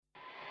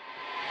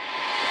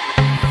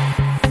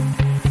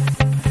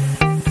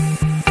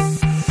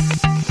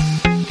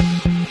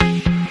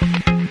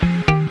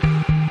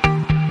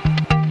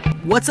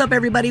What's up,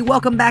 everybody?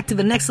 Welcome back to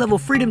the Next Level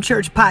Freedom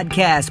Church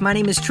podcast. My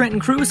name is Trenton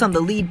Cruz. I'm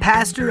the lead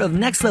pastor of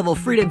Next Level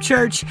Freedom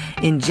Church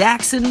in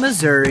Jackson,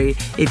 Missouri.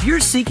 If you're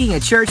seeking a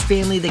church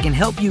family that can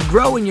help you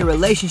grow in your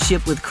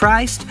relationship with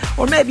Christ,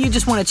 or maybe you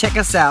just want to check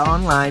us out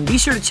online, be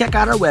sure to check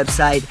out our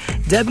website,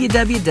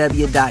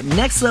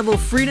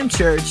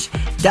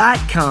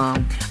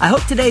 www.nextlevelfreedomchurch.com. I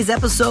hope today's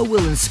episode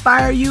will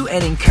inspire you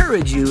and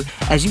encourage you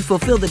as you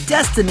fulfill the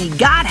destiny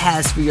God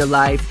has for your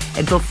life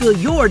and fulfill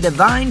your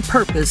divine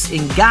purpose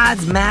in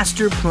God's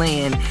master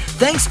plan.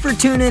 Thanks for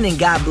tuning and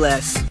God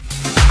bless.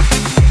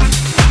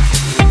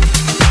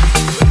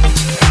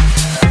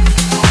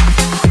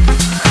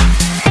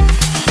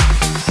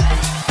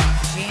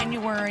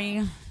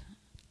 January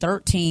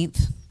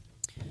 13th,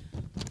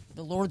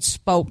 the Lord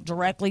spoke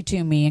directly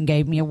to me and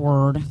gave me a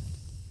word.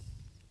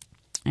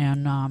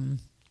 And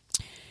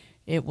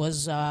it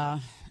was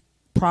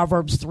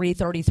Proverbs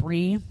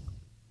 3:33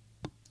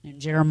 and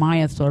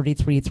Jeremiah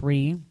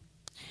 33:3.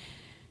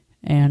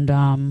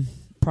 And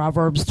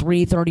Proverbs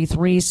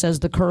 3:33 says,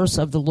 "The curse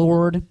of the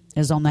Lord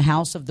is on the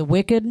house of the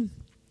wicked,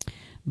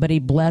 but he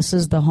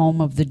blesses the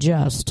home of the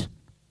just."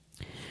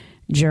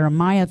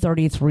 Jeremiah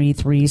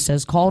 33:3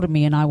 says, "Call to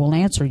me, and I will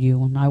answer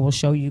you, and I will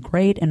show you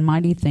great and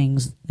mighty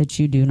things that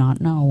you do not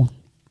know."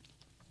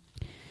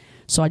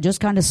 So I just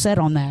kind of sat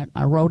on that.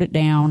 I wrote it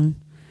down.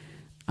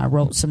 I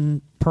wrote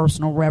some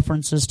personal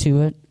references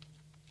to it.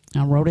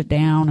 I wrote it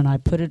down, and I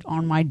put it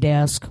on my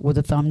desk with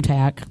a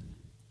thumbtack.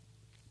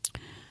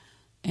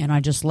 And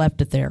I just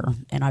left it there.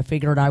 And I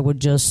figured I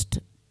would just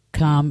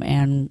come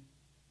and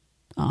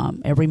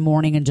every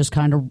morning and just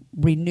kind of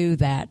renew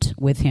that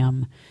with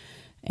him.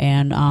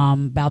 And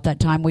about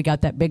that time, we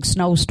got that big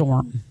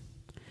snowstorm.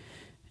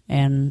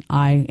 And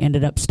I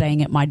ended up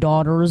staying at my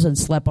daughter's and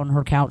slept on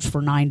her couch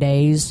for 9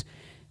 days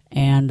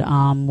and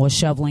was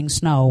shoveling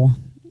snow,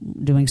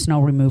 doing snow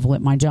removal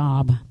at my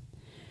job.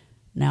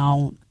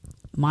 Now,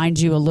 mind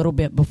you, a little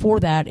bit before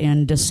that,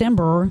 in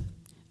December,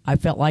 I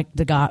felt like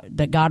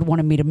that God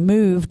wanted me to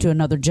move to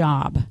another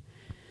job.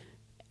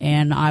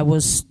 And I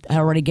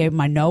already gave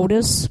my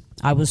notice.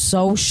 I was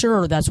so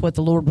sure that's what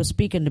the Lord was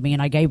speaking to me.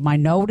 And I gave my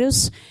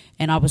notice,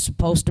 and I was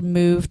supposed to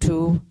move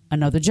to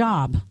another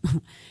job.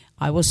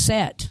 I was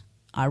set.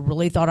 I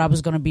really thought I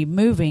was going to be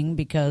moving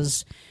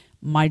because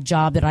my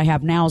job that I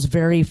have now is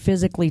very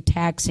physically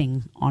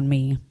taxing on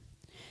me.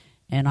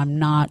 And I'm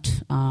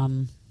not...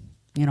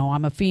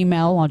 I'm a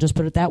female, I'll just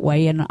put it that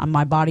way, and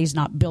my body's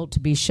not built to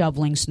be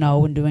shoveling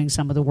snow and doing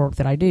some of the work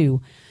that I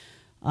do.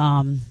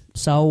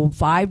 So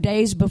 5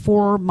 days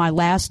before my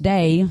last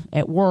day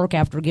at work,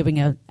 after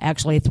giving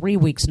actually a 3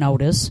 weeks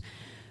notice,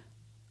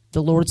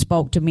 the Lord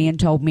spoke to me and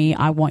told me,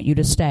 "I want you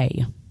to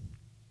stay."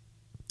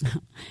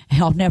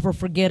 I'll never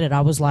forget it.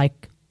 I was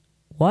like,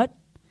 "What?"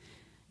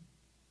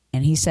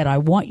 And he said, "I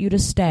want you to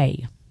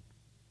stay."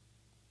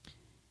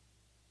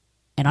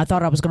 And I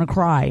thought I was going to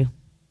cry.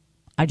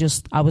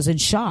 I was in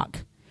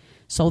shock.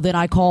 So then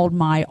I called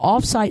my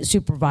off-site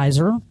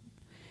supervisor,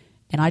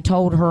 and I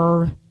told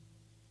her,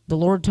 "The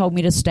Lord told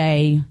me to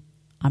stay.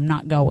 I'm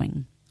not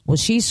going." Well,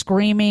 she's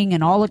screaming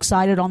and all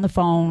excited on the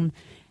phone,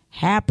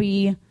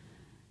 happy.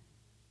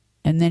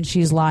 And then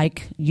she's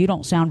like, "You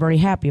don't sound very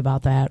happy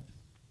about that."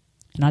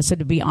 And I said,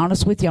 "To be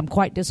honest with you, I'm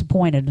quite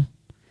disappointed.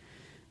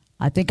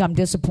 I think I'm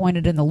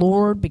disappointed in the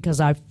Lord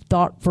because I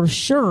thought for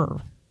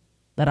sure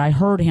that I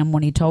heard him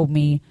when he told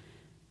me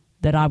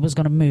that I was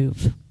going to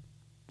move."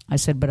 I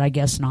said, "But I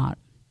guess not."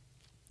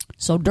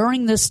 So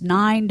during this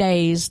 9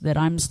 days that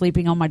I'm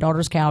sleeping on my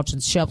daughter's couch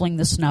and shoveling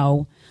the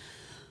snow,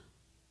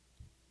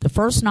 the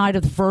first night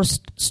of the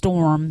first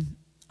storm,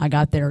 I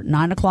got there at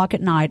 9 o'clock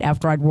at night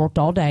after I'd worked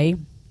all day,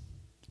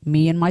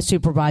 me and my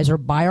supervisor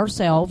by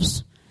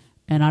ourselves.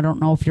 And I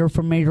don't know if you're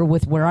familiar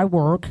with where I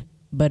work,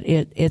 but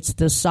it's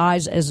the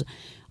size, as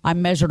I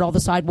measured all the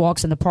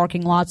sidewalks and the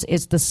parking lots,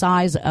 it's the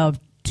size of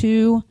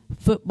 2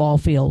 football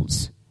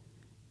fields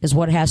is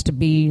what has to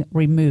be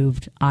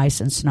removed, ice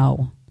and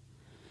snow.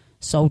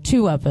 So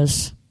 2 of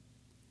us,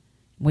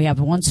 we have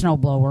 1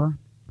 snowblower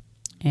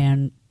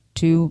and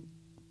 2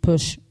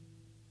 push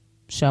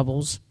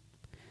shovels.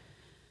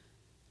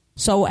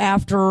 So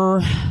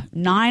after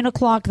 9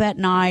 o'clock that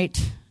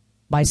night,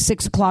 by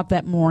 6 o'clock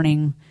that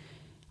morning,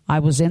 I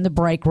was in the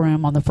break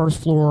room on the first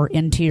floor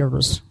in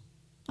tears.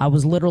 I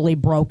was literally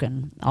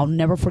broken. I'll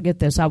never forget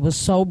this. I was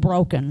so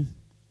broken.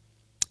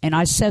 And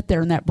I sat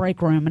there in that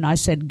break room and I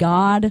said,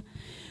 "God,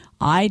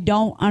 I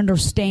don't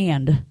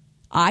understand.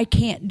 I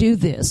can't do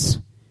this."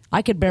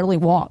 I could barely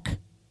walk.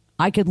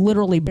 I could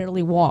literally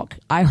barely walk.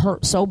 I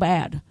hurt so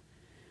bad.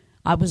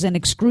 I was in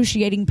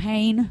excruciating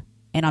pain,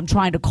 and I'm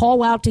trying to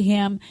call out to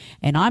him,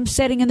 and I'm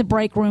sitting in the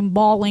break room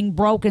bawling,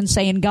 broken,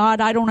 saying,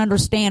 "God, I don't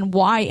understand.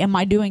 Why am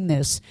I doing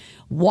this?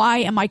 Why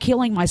am I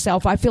killing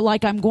myself? I feel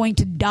like I'm going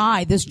to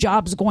die. This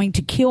job's going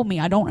to kill me.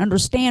 I don't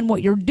understand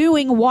what you're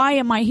doing. Why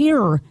am I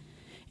here?"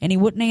 And he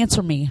wouldn't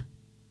answer me.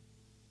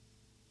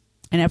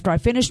 And after I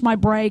finished my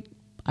break,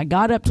 I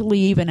got up to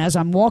leave, and as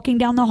I'm walking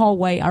down the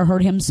hallway, I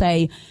heard him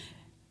say,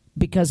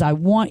 "Because I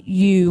want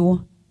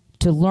you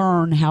to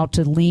learn how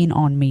to lean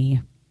on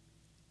me."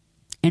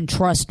 and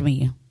trust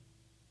me.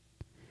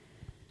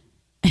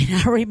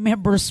 And I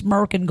remember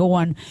smirking,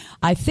 going,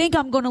 I think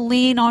I'm going to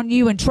lean on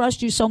you and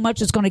trust you so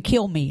much it's going to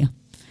kill me.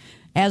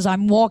 As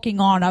I'm walking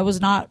on,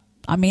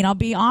 I'll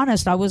be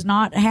honest, I was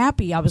not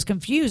happy. I was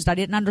confused. I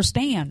didn't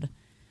understand.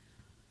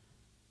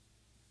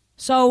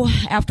 So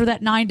after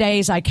that 9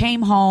 days, I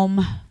came home.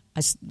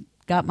 I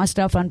got my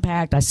stuff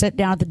unpacked. I sat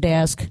down at the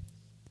desk.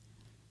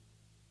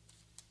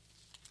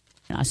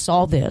 And I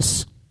saw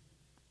this.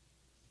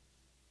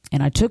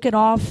 And I took it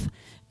off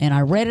and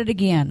I read it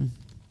again.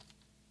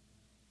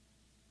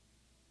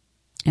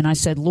 And I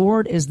said,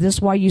 Lord, is this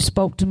why you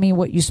spoke to me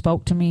what you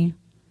spoke to me?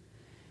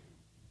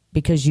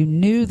 Because you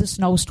knew the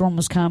snowstorm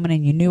was coming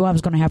and you knew I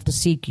was going to have to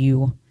seek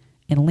you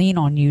and lean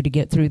on you to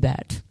get through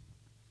that.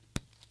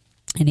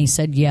 And he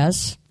said,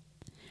 yes,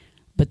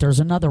 but there's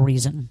another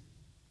reason.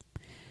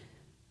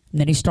 And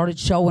then he started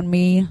showing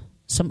me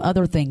some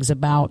other things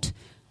about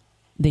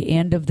the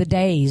end of the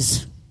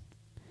days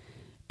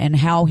and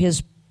how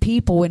his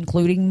people,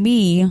 including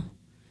me,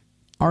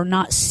 are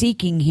not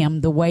seeking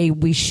him the way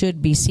we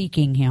should be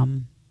seeking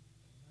him.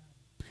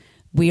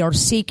 We are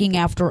seeking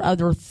after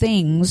other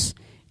things,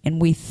 and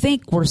we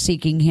think we're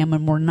seeking him,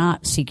 and we're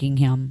not seeking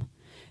him.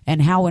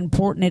 And how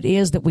important it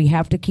is that we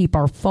have to keep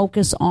our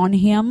focus on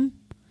him.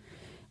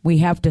 We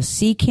have to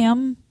seek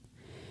him.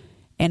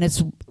 And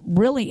it's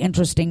really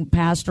interesting,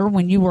 Pastor,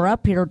 when you were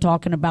up here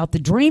talking about the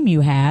dream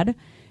you had,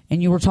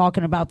 and you were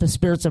talking about the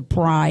spirits of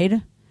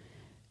pride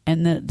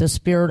and the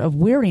spirit of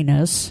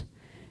weariness.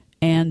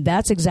 And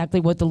that's exactly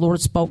what the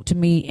Lord spoke to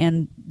me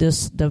in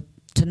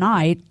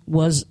tonight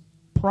was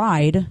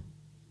pride.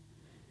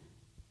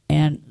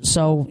 And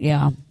so,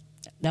 yeah,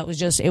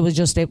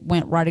 it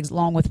went right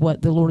along with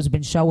what the Lord has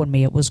been showing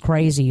me. It was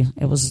crazy.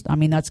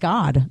 That's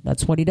God.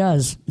 That's what he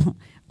does,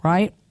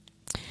 right?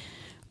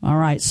 All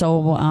right, so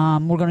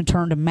we're going to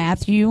turn to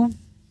Matthew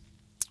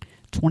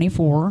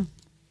 24,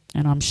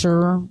 and I'm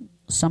sure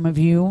some of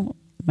you,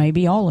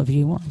 maybe all of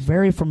you, are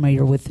very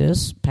familiar with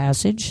this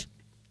passage.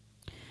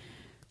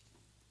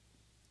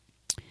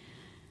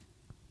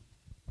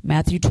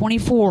 Matthew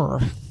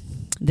 24.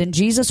 Then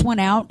Jesus went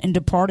out and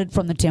departed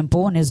from the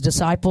temple, and his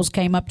disciples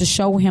came up to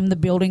show him the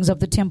buildings of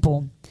the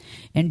temple.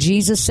 And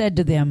Jesus said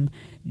to them,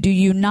 do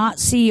you not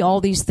see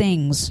all these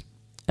things?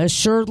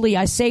 Assuredly,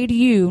 I say to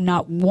you,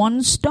 not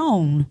one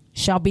stone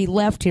shall be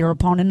left here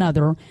upon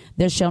another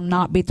that shall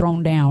not be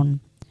thrown down.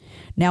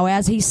 Now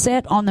as he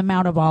sat on the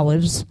Mount of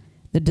Olives,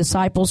 the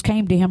disciples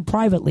came to him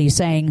privately,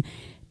 saying,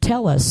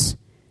 tell us,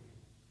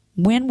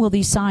 when will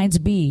these signs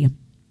be?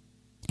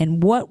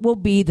 And what will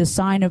be the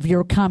sign of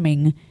your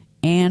coming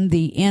and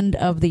the end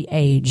of the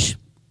age?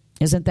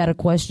 Isn't that a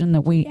question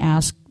that we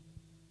ask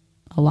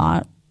a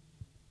lot?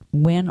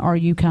 When are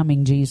you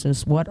coming,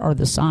 Jesus? What are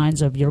the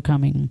signs of your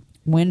coming?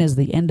 When is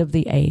the end of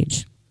the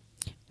age?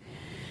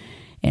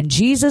 And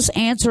Jesus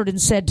answered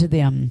and said to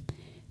them,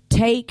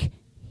 take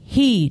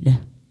heed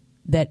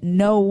that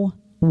no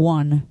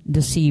one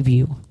deceive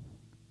you.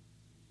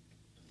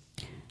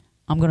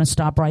 I'm going to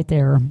stop right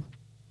there.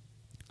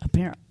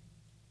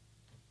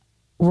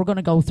 We're going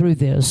to go through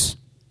this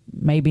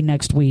maybe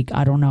next week.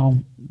 I don't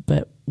know.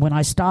 But when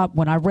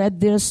I read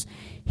this,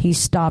 he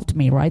stopped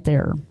me right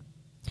there.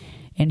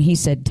 And he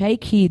said,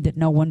 take heed that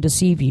no one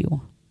deceive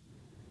you.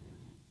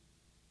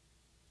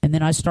 And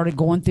then I started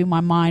going through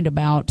my mind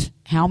about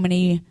how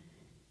many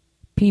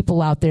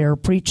people out there,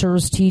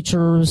 preachers,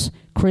 teachers,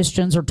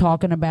 Christians, are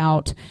talking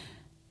about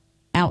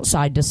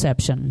outside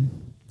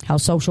deception, how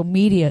social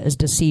media is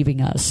deceiving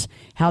us,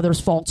 how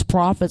there's false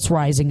prophets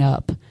rising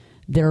up.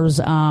 There's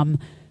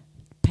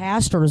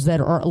pastors that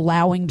are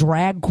allowing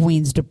drag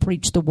queens to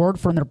preach the word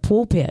from their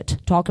pulpit.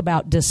 Talk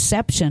about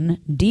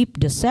deception, deep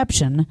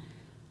deception.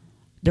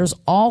 There's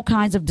all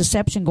kinds of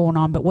deception going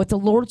on. But what the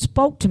Lord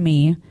spoke to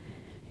me,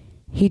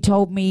 he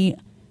told me,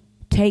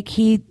 take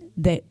heed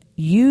that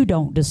you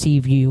don't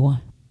deceive you.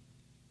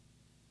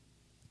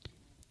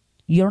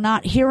 You're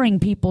not hearing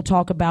people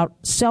talk about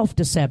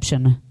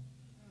self-deception.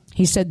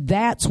 He said,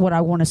 that's what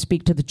I want to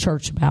speak to the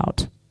church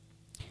about.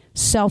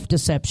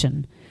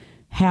 Self-deception.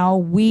 How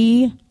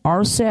we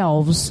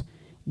ourselves,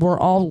 we're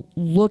all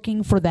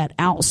looking for that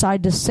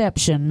outside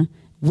deception.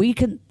 We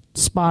can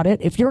spot it.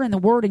 If you're in the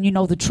Word and you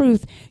know the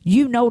truth,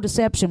 you know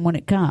deception when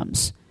it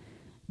comes.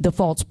 The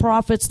false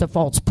prophets, the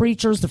false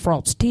preachers, the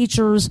false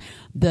teachers,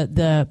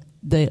 the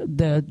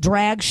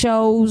drag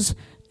shows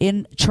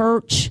in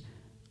church,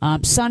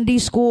 Sunday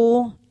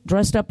school,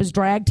 dressed up as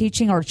drag,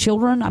 teaching our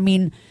children. I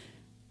mean,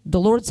 the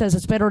Lord says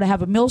it's better to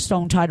have a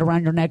millstone tied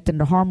around your neck than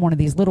to harm one of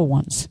these little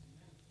ones.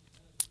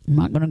 I'm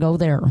not going to go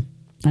there.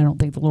 I don't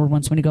think the Lord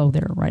wants me to go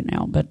there right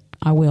now, but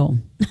I will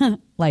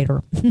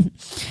later.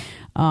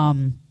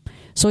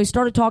 So he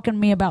started talking to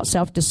me about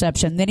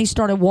self-deception. Then he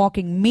started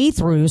walking me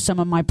through some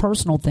of my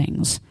personal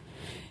things.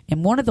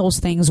 And one of those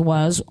things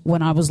was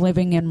when I was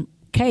living in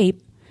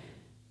Cape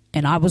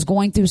and I was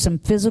going through some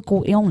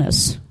physical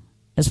illness,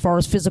 as far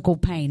as physical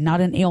pain,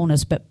 not an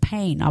illness, but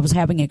pain. I was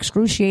having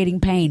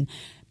excruciating pain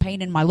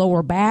in my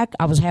lower back.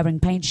 I was having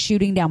pain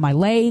shooting down my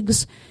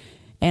legs,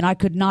 and I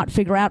could not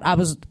figure out. I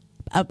was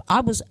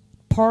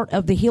part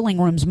of the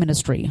healing rooms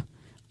ministry.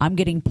 I'm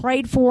getting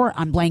prayed for.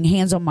 I'm laying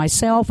hands on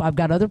myself. I've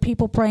got other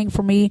people praying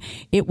for me.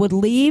 It would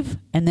leave,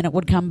 and then it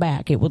would come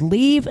back. It would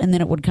leave, and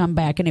then it would come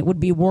back, and it would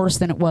be worse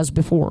than it was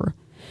before.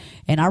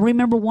 And I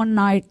remember one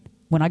night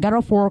when I got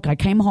off work, I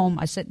came home,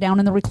 I sat down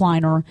in the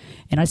recliner,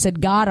 and I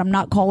said, God, I'm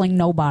not calling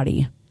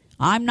nobody.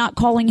 I'm not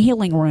calling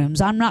healing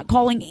rooms. I'm not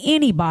calling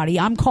anybody.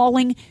 I'm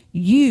calling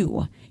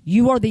you.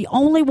 You are the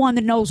only one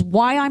that knows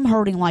why I'm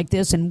hurting like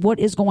this and what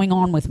is going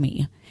on with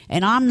me.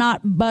 And I'm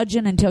not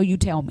budging until you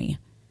tell me.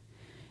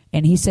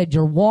 And he said,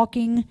 you're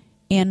walking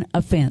in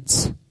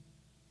offense.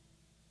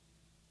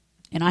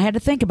 And I had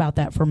to think about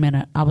that for a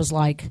minute. I was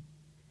like,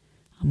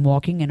 I'm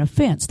walking in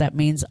offense. That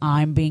means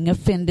I'm being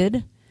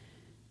offended.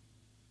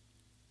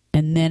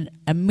 And then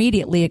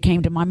immediately it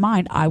came to my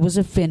mind, I was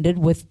offended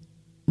with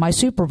my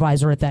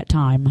supervisor at that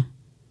time.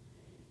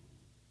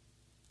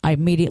 I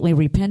immediately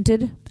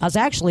repented. I was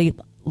actually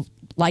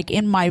like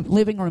in my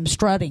living room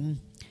strutting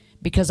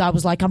because I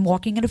was like, I'm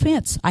walking in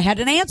offense. I had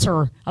an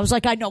answer. I was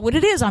like, I know what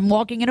it is. I'm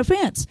walking in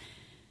offense.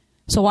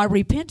 So I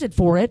repented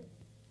for it,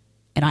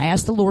 and I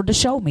asked the Lord to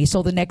show me.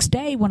 So the next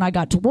day when I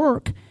got to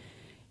work,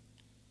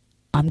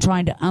 I'm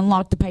trying to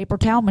unlock the paper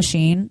towel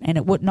machine, and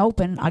it wouldn't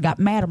open. I got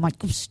mad. I'm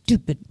like, oh,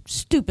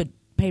 stupid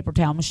paper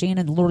towel machine.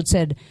 And the Lord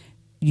said,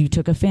 you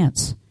took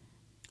offense.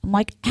 I'm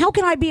like, how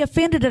can I be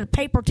offended at a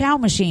paper towel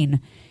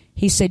machine?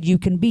 He said, you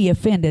can be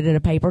offended at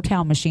a paper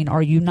towel machine.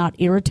 Are you not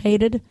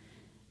irritated?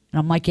 And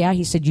I'm like, yeah.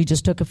 He said, you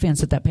just took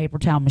offense at that paper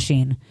towel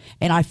machine.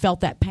 And I felt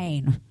that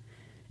pain.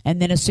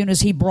 And then as soon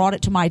as he brought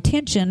it to my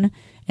attention,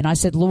 and I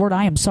said, Lord,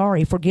 I am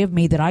sorry. Forgive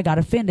me that I got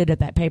offended at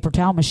that paper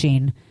towel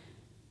machine.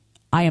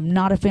 I am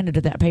not offended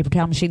at that paper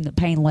towel machine. The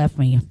pain left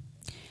me.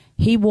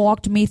 He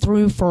walked me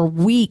through for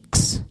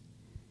weeks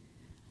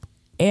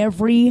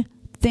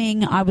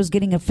everything I was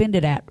getting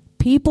offended at.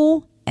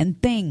 People and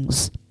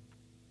things.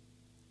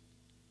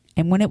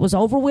 And when it was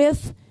over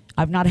with,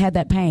 I've not had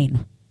that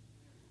pain.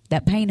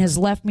 That pain has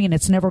left me and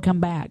it's never come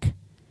back.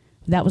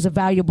 That was a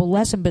valuable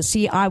lesson. But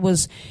see,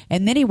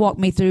 and then he walked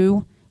me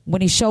through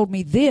when he showed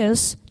me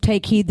this,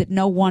 take heed that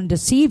no one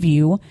deceive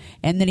you.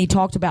 And then he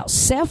talked about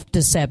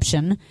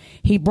self-deception.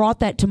 He brought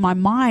that to my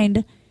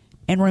mind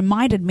and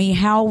reminded me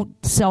how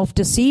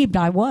self-deceived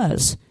I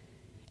was.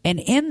 And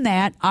in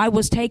that, I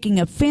was taking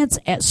offense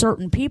at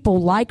certain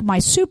people like my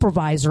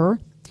supervisor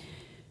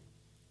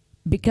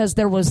because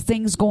there was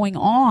things going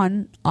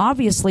on,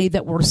 obviously,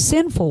 that were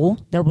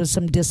sinful. There was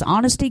some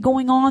dishonesty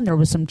going on. There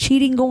was some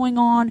cheating going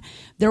on.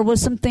 There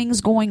was some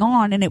things going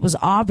on, and it was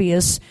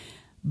obvious.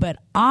 But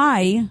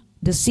I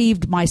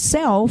deceived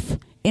myself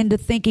into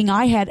thinking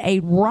I had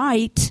a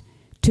right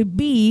to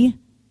be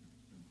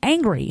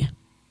angry.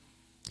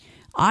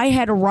 I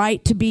had a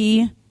right to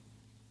be,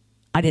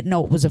 I didn't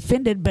know it was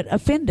offended, but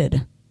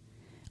offended.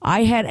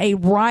 I had a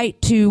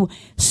right to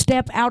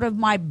step out of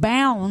my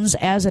bounds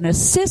as an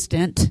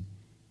assistant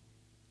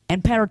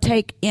and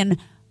partake in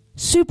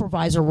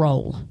supervisor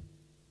role.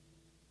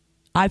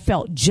 I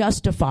felt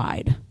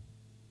justified.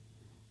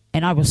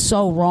 And I was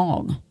so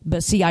wrong.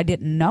 But see, I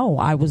didn't know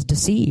I was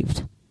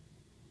deceived.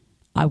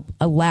 I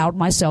allowed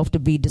myself to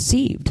be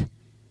deceived.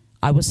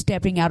 I was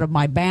stepping out of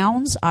my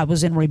bounds. I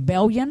was in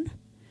rebellion.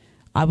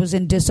 I was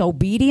in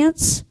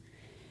disobedience.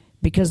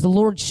 Because the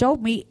Lord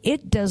showed me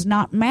it does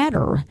not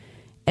matter.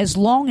 As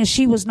long as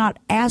she was not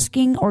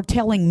asking or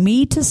telling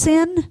me to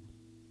sin,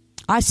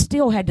 I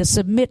still had to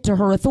submit to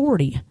her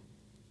authority.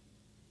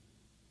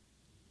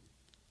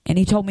 And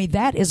he told me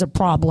that is a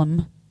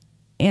problem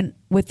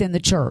within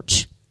the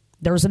church.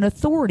 There's an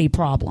authority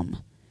problem,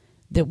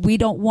 that we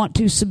don't want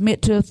to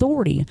submit to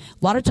authority.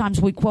 A lot of times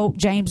we quote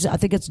James, I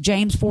think it's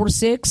James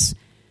 4:6,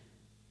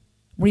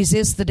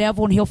 resist the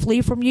devil and he'll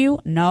flee from you.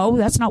 No,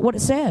 that's not what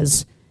it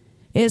says.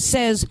 It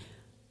says,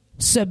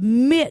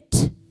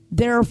 submit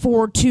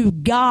therefore to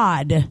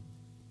God.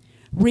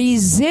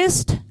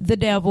 Resist the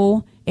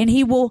devil and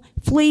he will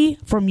flee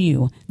from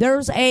you.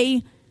 There's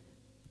a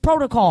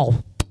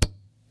protocol.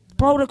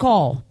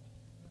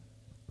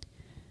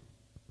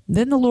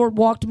 Then the Lord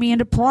walked me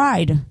into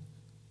pride. A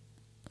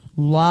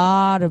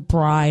lot of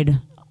pride.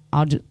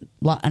 And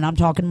I'm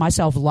talking to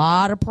myself, a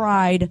lot of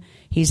pride.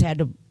 He's had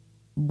to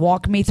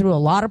walk me through a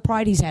lot of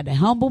pride. He's had to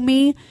humble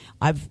me.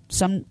 I've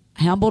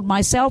humbled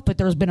myself, but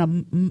there's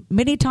been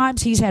many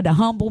times he's had to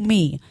humble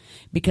me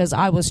because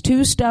I was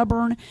too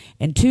stubborn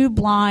and too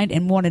blind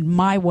and wanted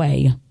my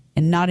way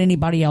and not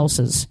anybody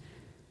else's.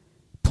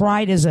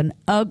 Pride is an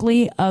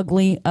ugly,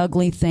 ugly,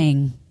 ugly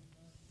thing.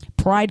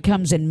 Pride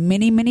comes in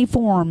many, many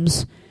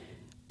forms.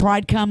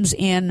 Pride comes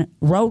in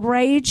road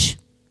rage.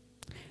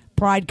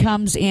 Pride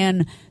comes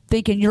in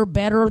thinking you're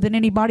better than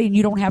anybody and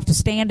you don't have to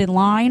stand in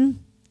line.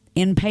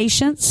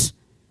 Impatience.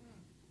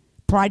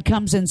 Pride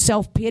comes in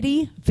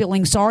self-pity,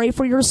 feeling sorry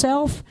for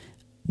yourself.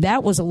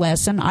 That was a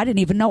lesson. I didn't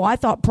even know. I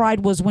thought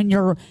pride was when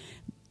you're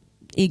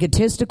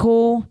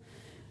egotistical,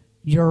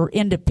 you're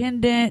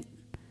independent.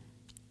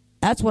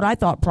 That's what I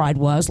thought pride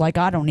was. Like,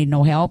 I don't need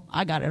no help.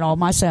 I got it all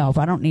myself.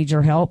 I don't need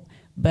your help.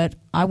 But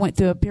I went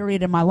through a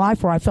period in my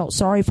life where I felt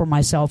sorry for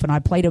myself and I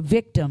played a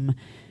victim.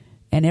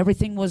 And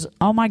everything was,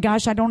 oh my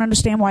gosh, I don't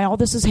understand why all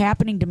this is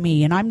happening to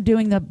me. And I'm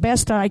doing the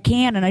best that I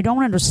can, and I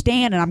don't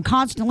understand. And I'm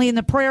constantly in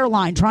the prayer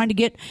line trying to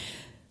get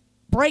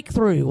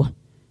breakthrough.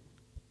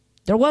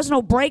 There was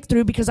no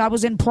breakthrough because I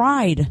was in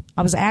pride.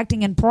 I was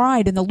acting in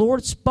pride. And the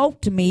Lord spoke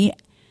to me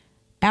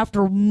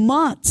after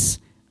months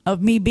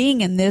of me being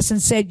in this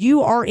and said,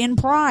 you are in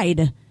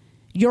pride.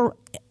 You're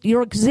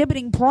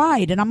exhibiting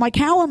pride. And I'm like,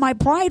 how am I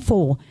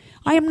prideful?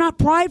 I am not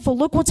prideful.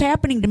 Look what's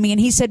happening to me. And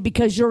he said,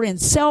 because you're in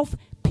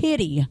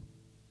self-pity.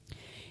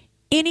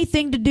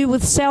 Anything to do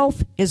with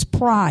self is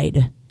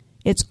pride.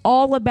 It's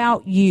all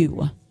about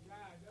you.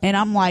 And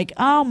I'm like,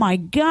 oh my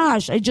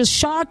gosh, it just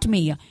shocked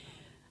me.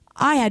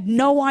 I had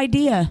no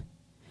idea.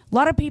 A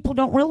lot of people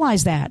don't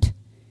realize that.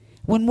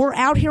 When we're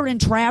out here in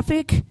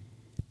traffic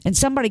and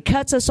somebody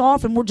cuts us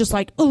off and we're just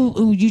like,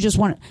 ooh, you just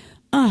want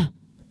to,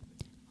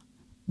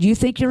 do you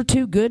think you're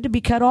too good to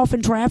be cut off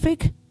in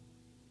traffic?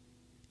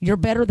 You're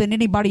better than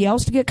anybody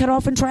else to get cut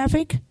off in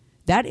traffic?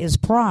 That is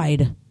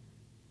pride.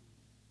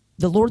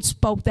 The Lord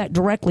spoke that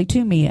directly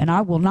to me, and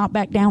I will not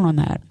back down on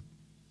that.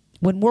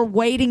 When we're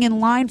waiting in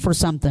line for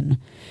something,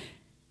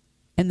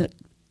 and the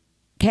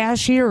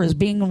cashier is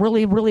being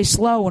really, really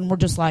slow, and we're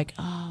just like,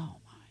 oh,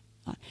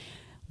 my God.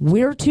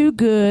 We're too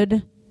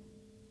good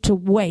to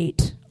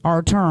wait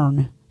our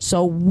turn.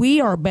 So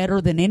we are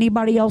better than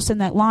anybody else in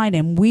that line,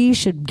 and we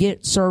should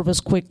get service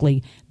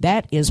quickly.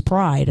 That is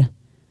pride.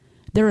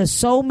 There is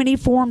so many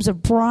forms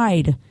of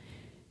pride,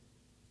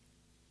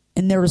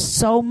 and there is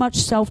so much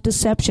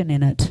self-deception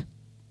in it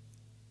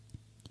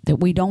that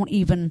we don't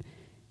even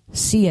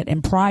see it.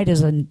 And pride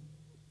is an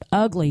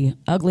ugly,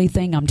 ugly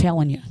thing, I'm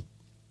telling you.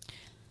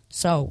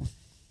 So,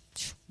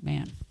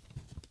 man.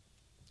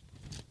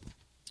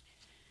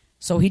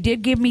 So he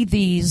did give me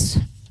these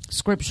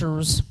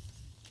scriptures.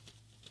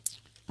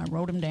 I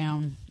wrote them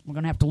down. We're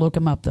going to have to look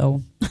them up,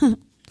 though.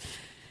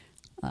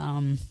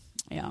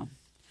 Yeah.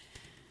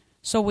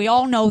 So we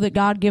all know that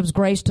God gives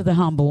grace to the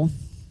humble,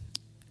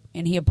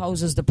 and he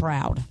opposes the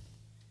proud.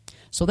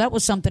 So that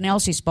was something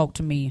else he spoke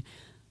to me.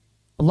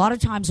 A lot of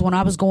times when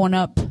I was going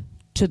up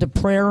to the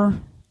prayer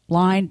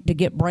line to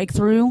get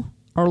breakthrough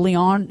early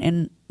on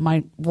in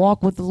my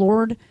walk with the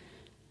Lord,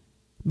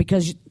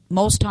 because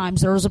most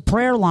times there's a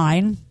prayer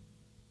line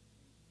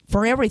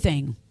for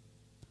everything.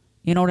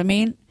 You know what I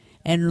mean?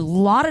 And a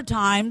lot of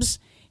times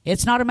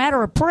it's not a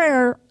matter of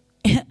prayer.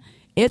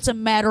 It's a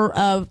matter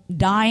of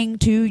dying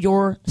to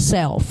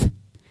yourself. A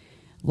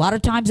lot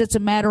of times it's a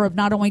matter of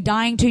not only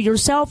dying to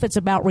yourself, it's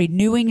about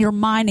renewing your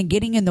mind and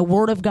getting in the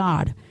Word of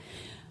God.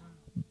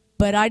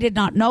 But I did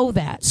not know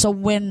that. So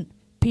when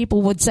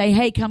people would say,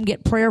 hey, come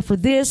get prayer for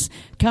this,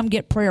 come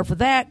get prayer for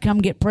that,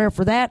 come get prayer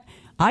for that,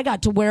 I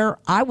got to where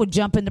I would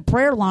jump in the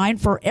prayer line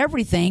for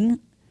everything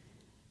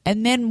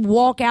and then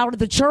walk out of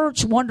the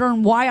church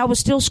wondering why I was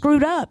still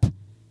screwed up.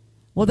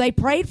 Well, they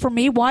prayed for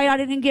me. Why I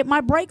didn't get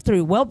my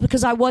breakthrough? Well,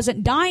 because I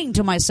wasn't dying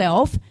to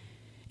myself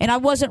and I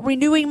wasn't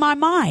renewing my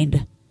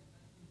mind.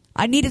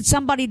 I needed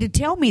somebody to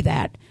tell me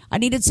that. I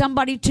needed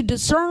somebody to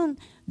discern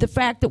the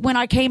fact that when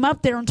I came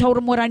up there and told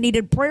them what I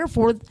needed prayer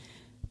for,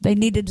 they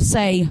needed to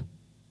say,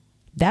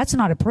 that's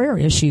not a prayer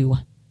issue.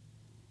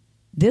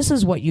 This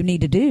is what you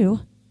need to do.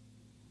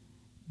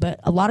 But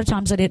a lot of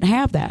times I didn't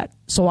have that.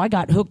 So I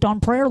got hooked on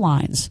prayer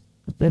lines.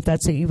 If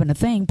that's even a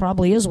thing,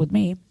 probably is with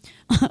me.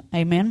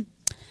 Amen.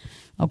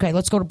 Okay,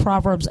 let's go to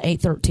Proverbs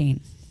 8:13.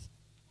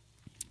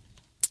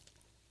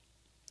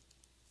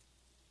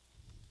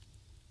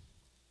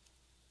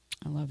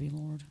 I love you,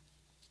 Lord.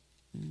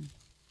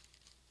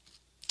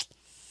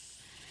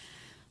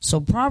 So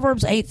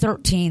Proverbs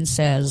 8:13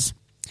 says,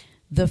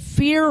 the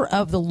fear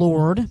of the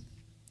Lord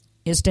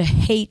is to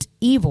hate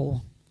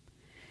evil,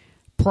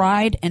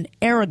 pride and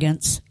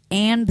arrogance,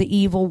 and the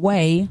evil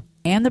way,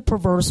 and the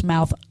perverse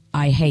mouth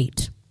I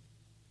hate.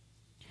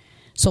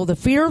 So the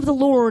fear of the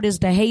Lord is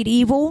to hate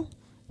evil,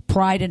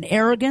 pride and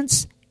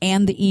arrogance,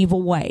 and the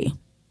evil way.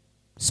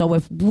 So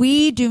if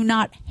we do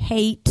not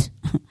hate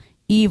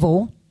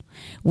evil,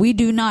 we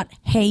do not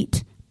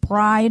hate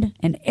pride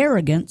and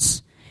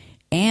arrogance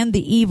and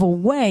the evil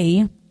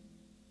way,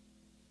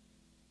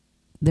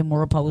 then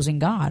we're opposing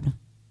God. It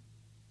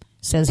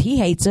says he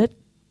hates it.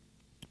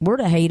 We're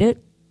to hate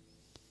it.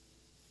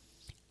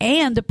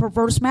 And the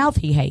perverse mouth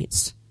he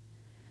hates.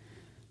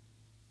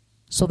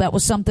 So that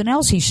was something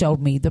else he showed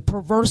me, the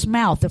perverse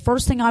mouth. The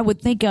first thing I would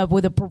think of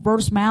with a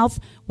perverse mouth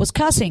was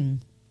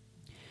cussing,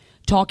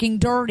 talking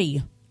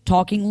dirty,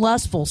 talking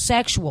lustful,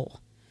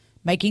 sexual,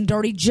 making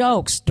dirty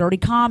jokes, dirty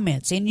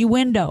comments,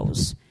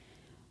 innuendos.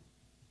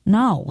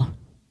 No.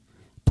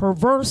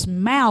 Perverse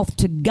mouth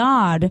to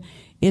God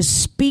is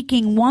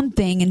speaking one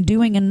thing and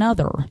doing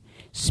another,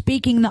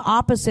 speaking the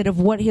opposite of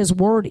what his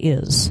word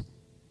is.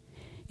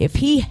 If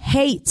he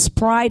hates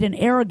pride and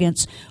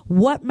arrogance,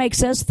 what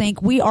makes us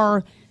think we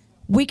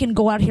can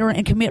go out here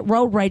and commit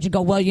road rage and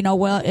go,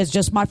 well, it's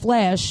just my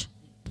flesh.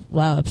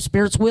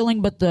 Spirit's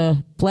willing, but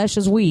the flesh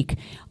is weak.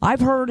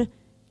 I've heard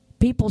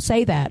people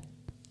say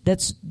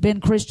that's been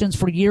Christians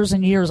for years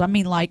and years. I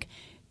mean, like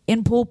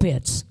in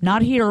pulpits,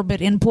 not here,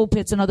 but in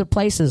pulpits and other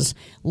places,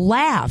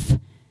 laugh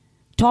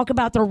talk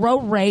about their road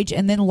rage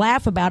and then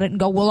laugh about it and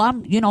go, well,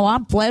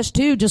 I'm flesh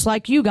too, just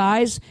like you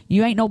guys.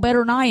 You ain't no better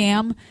than I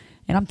am.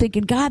 And I'm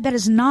thinking, God, that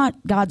is not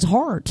God's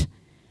heart.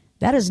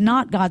 That is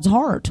not God's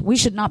heart. We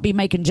should not be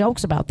making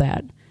jokes about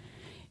that.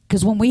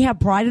 Because when we have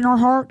pride in our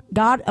heart,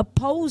 God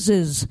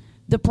opposes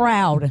the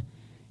proud.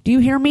 Do you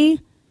hear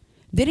me?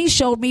 Then he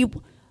showed me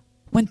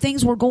when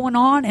things were going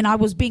on and I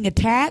was being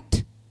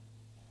attacked.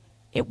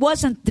 It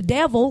wasn't the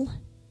devil.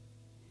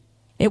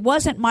 It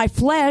wasn't my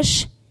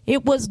flesh.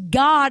 It was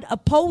God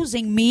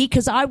opposing me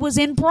because I was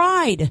in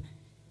pride.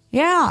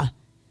 Yeah.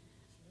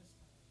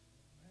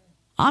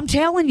 I'm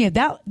telling you,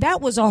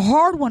 that was a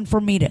hard one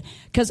for me to,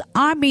 because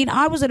I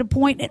was at a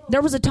point,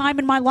 there was a time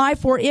in my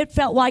life where it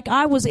felt like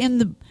I was in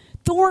the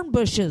thorn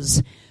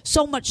bushes.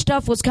 So much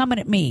stuff was coming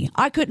at me.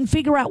 I couldn't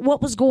figure out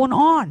what was going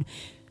on.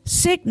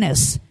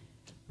 Sickness,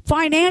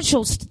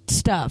 financial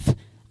stuff.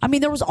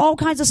 There was all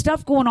kinds of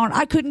stuff going on.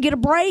 I couldn't get a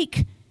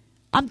break.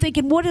 I'm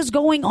thinking, what is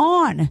going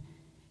on?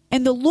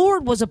 And the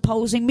Lord was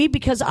opposing me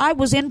because I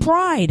was in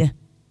pride.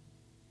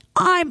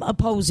 I'm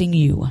opposing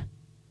you.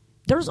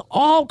 There's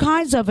all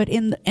kinds of it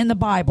in the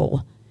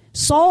Bible.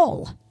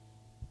 Saul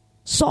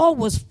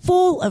was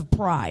full of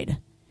pride.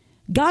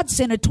 God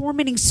sent a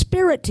tormenting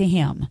spirit to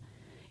him.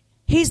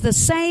 He's the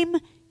same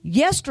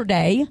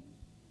yesterday,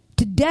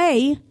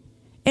 today,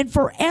 and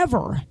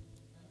forever.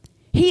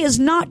 He is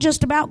not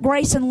just about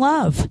grace and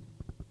love.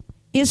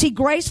 Is he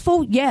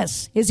graceful?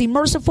 Yes. Is he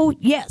merciful?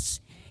 Yes.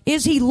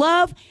 Is he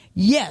love?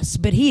 Yes.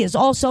 But he is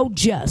also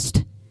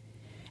just.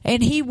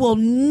 And he will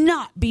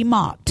not be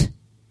mocked.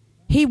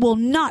 He will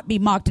not be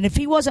mocked. And if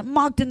he wasn't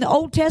mocked in the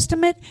Old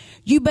Testament,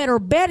 you better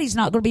bet he's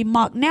not going to be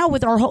mocked now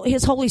with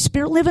his Holy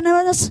Spirit living in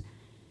us.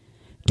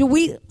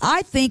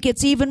 I think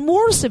it's even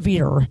more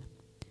severe.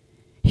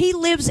 He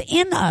lives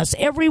in us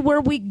everywhere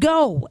we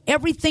go,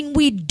 everything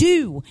we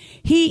do.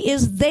 He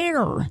is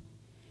there.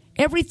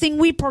 Everything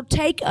we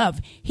partake of,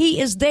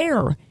 he is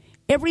there.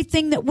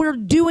 Everything that we're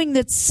doing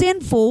that's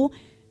sinful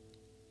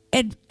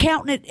and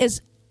counting it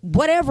as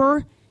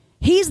whatever,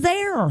 he's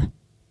there.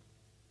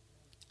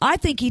 I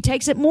think he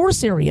takes it more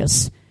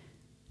serious.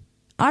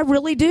 I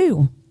really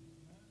do.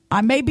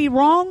 I may be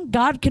wrong.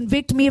 God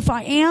convict me if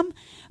I am.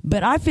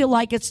 But I feel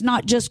like it's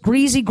not just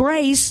greasy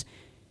grace.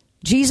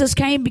 Jesus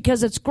came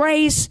because it's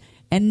grace,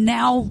 and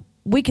now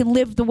we can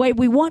live the way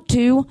we want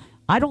to.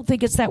 I don't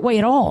think it's that way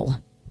at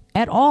all.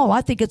 At all.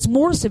 I think it's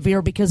more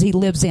severe because he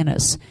lives in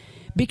us.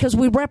 Because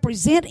we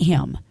represent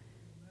him.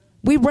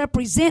 We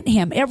represent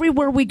him.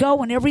 Everywhere we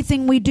go and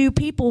everything we do,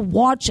 people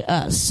watch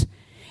us.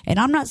 And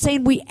I'm not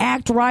saying we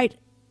act right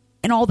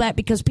and all that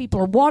because people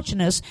are watching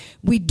us.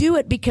 We do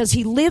it because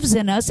he lives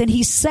in us and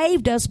he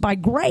saved us by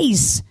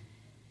grace.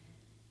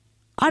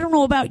 I don't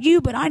know about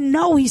you, but I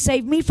know he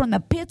saved me from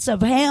the pits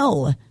of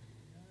hell.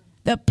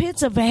 The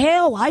pits of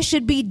hell. I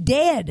should be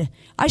dead.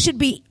 I should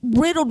be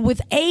riddled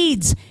with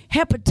AIDS,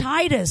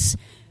 hepatitis.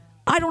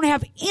 I don't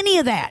have any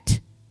of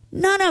that.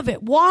 None of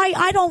it. Why?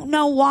 I don't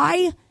know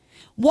why.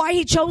 Why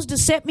he chose to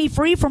set me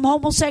free from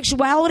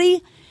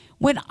homosexuality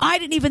when I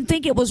didn't even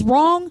think it was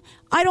wrong.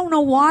 I don't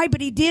know why,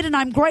 but he did, and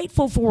I'm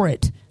grateful for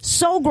it.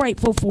 So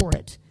grateful for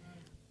it.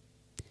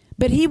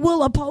 But he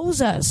will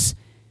oppose us.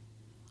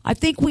 I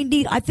think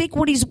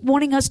what he's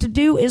wanting us to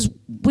do is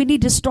we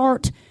need to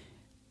start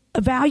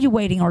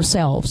evaluating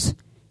ourselves,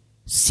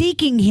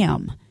 seeking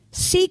him.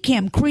 Seek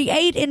him.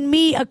 Create in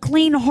me a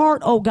clean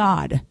heart, O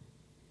God.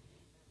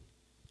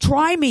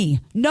 Try me.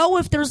 Know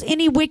if there's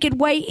any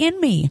wicked way in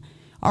me.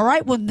 All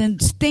right, when then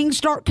things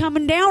start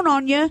coming down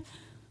on you,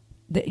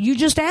 you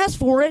just ask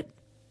for it.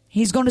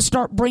 He's going to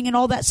start bringing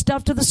all that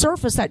stuff to the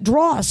surface, that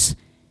dross,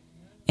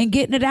 and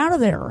getting it out of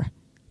there.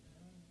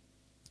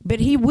 But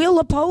he will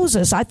oppose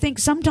us. I think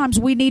sometimes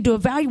we need to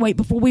evaluate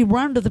before we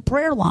run to the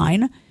prayer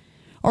line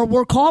or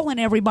we're calling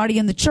everybody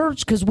in the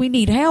church because we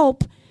need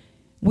help.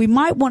 We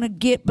might want to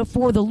get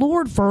before the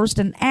Lord first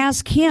and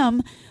ask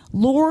him,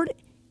 Lord,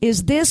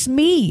 is this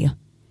me?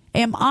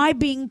 Am I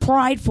being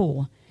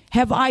prideful?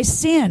 Have I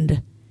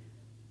sinned?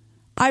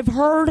 I've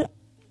heard,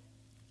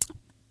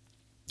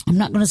 I'm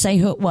not going to say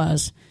who it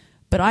was,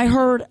 but I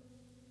heard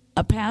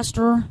a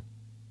pastor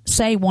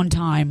say one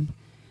time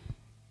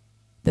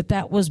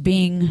that was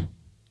being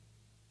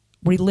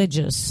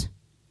religious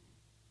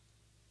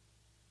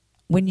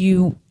when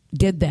you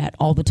did that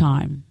all the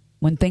time.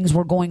 When things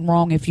were going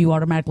wrong, if you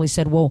automatically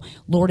said, well,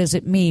 Lord, is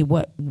it me?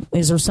 What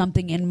is there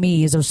something in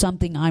me? Is there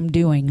something I'm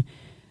doing?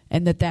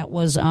 And that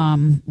was,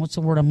 what's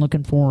the word I'm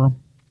looking for?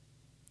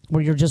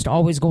 Where you're just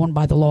always going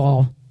by the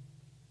law.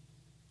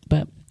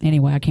 But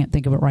anyway, I can't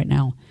think of it right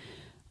now.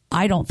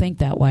 I don't think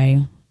that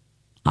way.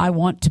 I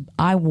want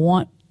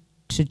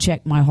to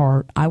check my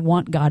heart. I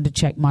want God to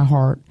check my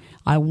heart.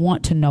 I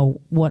want to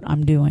know what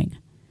I'm doing.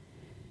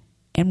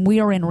 And we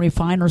are in a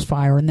refiner's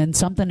fire. And then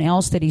something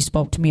else that he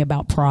spoke to me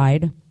about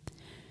pride.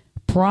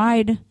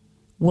 Pride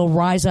will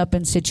rise up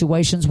in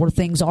situations where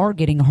things are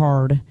getting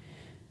hard.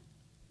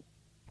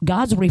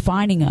 God's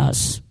refining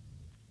us.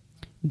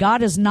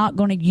 God is not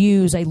going to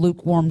use a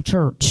lukewarm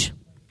church.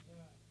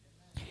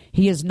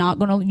 He is not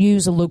going to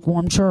use a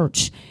lukewarm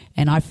church.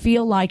 And I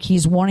feel like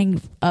he's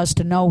wanting us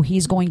to know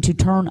he's going to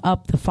turn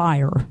up the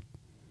fire.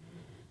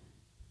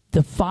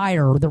 The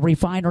fire, the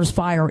refiner's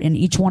fire in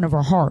each one of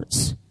our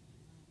hearts.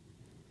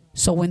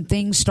 So when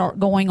things start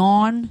going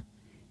on,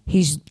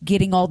 he's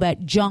getting all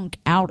that junk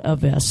out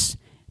of us.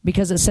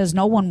 Because it says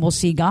no one will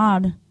see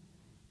God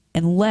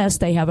unless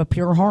they have a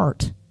pure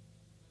heart.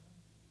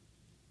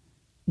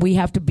 We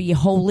have to be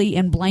holy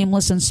and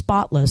blameless and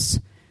spotless.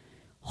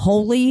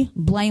 Holy,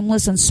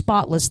 blameless, and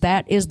spotless.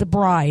 That is the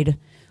bride.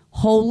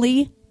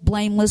 Holy,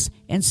 blameless,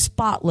 and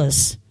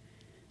spotless.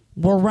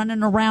 We're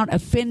running around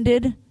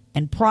offended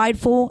and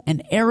prideful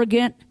and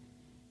arrogant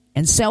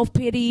and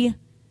self-pity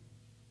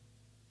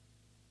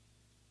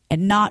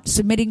and not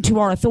submitting to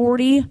our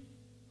authority.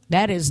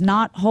 That is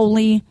not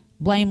holy,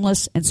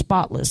 blameless, and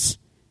spotless.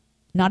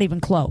 Not even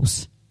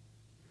close.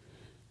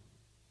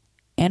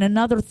 And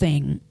another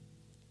thing,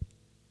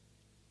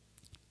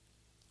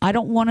 I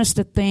don't want us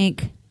to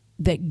think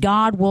that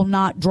God will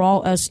not draw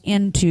us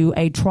into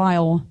a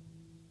trial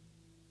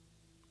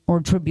or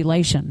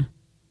tribulation.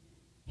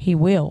 He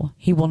will.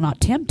 He will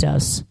not tempt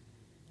us.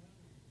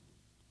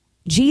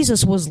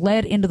 Jesus was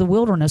led into the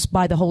wilderness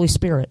by the Holy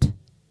Spirit.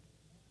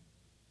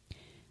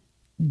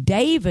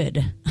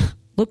 David,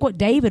 look what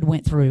David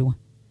went through.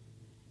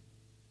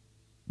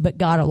 But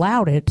God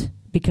allowed it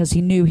because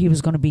he knew he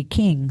was going to be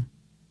king.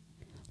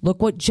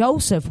 Look what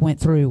Joseph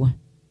went through.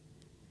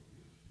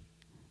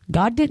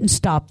 God didn't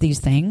stop these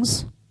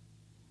things.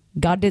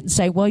 God didn't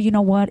say, well, you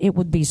know what? It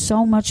would be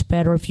so much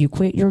better if you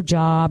quit your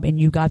job and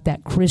you got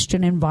that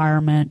Christian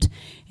environment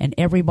and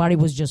everybody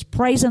was just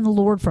praising the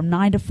Lord from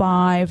 9 to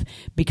 5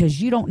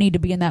 because you don't need to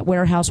be in that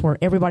warehouse where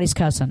everybody's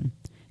cussing.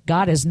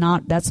 God is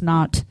not, that's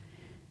not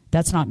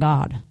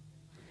God.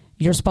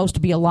 You're supposed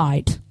to be a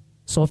light.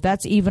 So if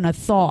that's even a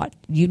thought,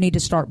 you need to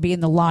start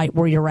being the light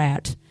where you're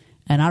at.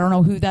 And I don't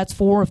know who that's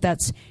for, if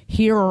that's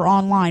here or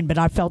online, but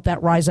I felt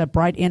that rise up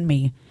right in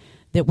me.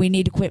 That we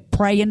need to quit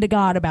praying to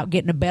God about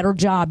getting a better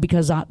job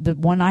because the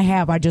one I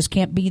have, I just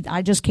can't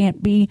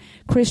be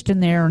Christian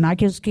there, and I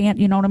just can't,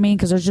 you know what I mean?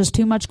 Because there's just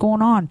too much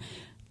going on.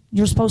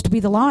 You're supposed to be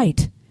the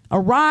light.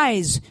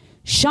 Arise,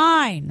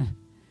 shine,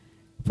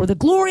 for the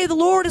glory of the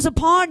Lord is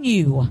upon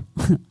you.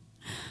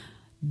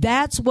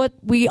 That's what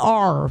we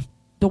are.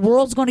 The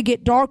world's going to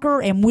get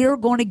darker, and we're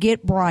going to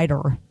get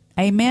brighter.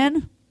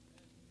 Amen?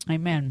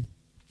 Amen.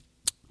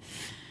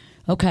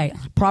 Okay,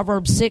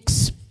 Proverbs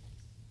 6.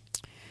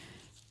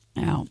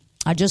 Now,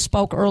 I just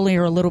spoke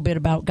earlier a little bit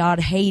about God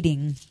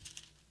hating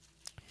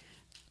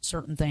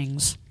certain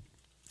things.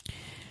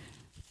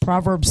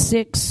 Proverbs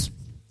 6,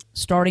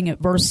 starting at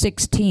verse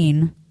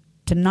 16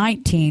 to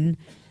 19,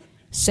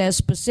 says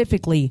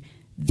specifically,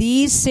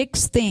 these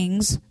 6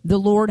 things the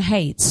Lord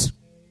hates.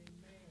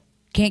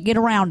 Can't get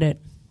around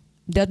it.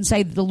 Doesn't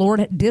say that the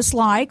Lord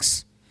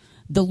dislikes.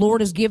 The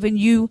Lord has given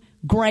you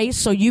grace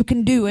so you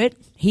can do it.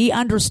 He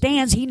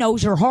understands. He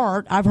knows your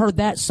heart. I've heard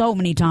that so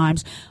many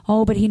times.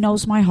 Oh, but he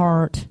knows my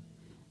heart.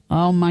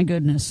 Oh, my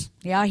goodness.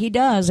 Yeah, he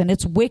does, and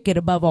it's wicked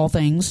above all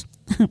things.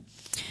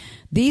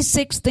 These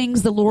 6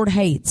 things the Lord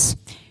hates.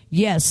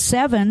 Yes,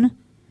 7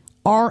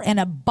 are an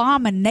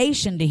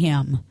abomination to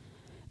him.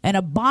 An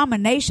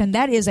abomination,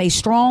 that is a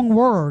strong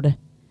word.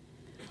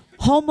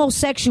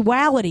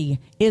 Homosexuality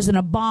is an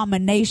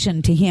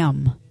abomination to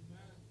him.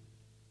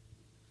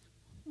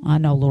 I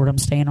know, Lord, I'm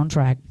staying on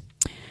track.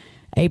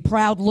 A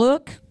proud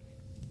look,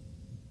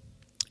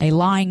 a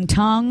lying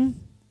tongue,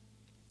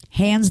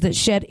 hands that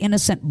shed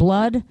innocent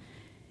blood,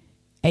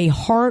 a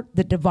heart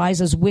that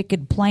devises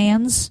wicked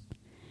plans,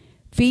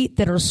 feet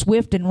that are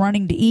swift in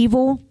running to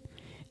evil,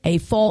 a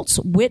false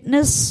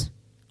witness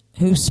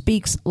who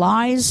speaks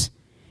lies,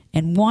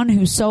 and one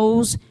who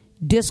sows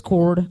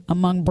discord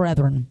among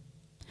brethren.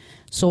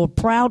 So a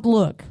proud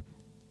look,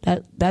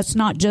 that's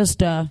not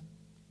just a,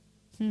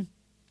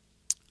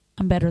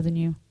 I'm better than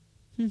you.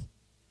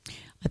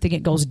 I think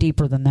it goes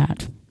deeper than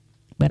that.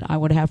 But I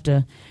would have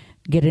to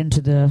get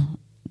into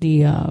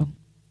the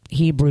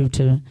Hebrew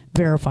to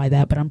verify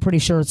that. But I'm pretty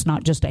sure it's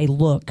not just a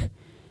look.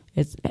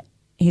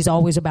 He's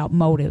always about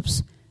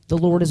motives. The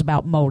Lord is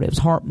about motives,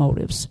 heart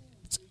motives.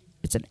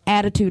 It's an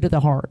attitude of the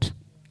heart.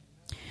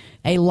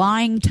 A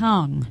lying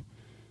tongue.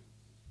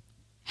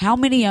 How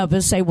many of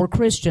us say we're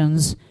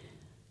Christians,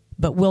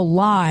 but we'll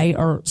lie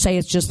or say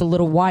it's just a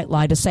little white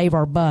lie to save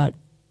our butt,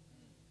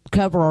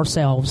 cover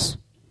ourselves,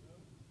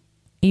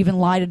 even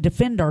lie to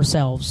defend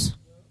ourselves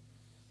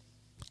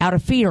out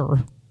of fear?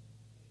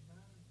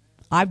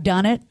 I've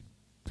done it.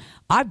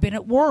 I've been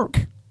at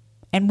work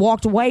and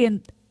walked away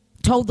and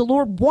told the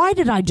Lord, why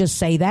did I just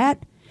say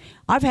that?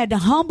 I've had to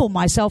humble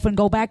myself and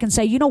go back and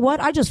say, you know what?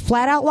 I just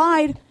flat out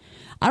lied.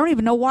 I don't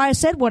even know why I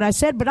said what I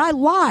said, but I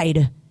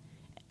lied.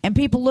 And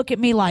people look at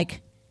me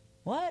like,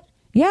 what?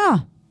 Yeah,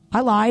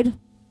 I lied.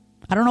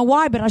 I don't know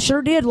why, but I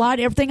sure did lie.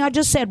 Everything I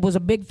just said was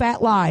a big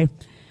fat lie.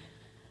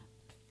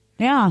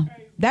 Yeah,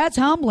 that's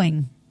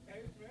humbling.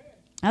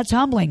 That's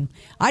humbling.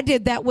 I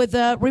did that with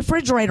a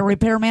refrigerator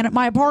repairman at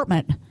my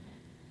apartment.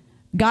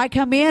 Guy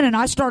come in and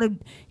I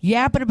started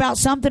yapping about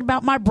something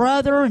about my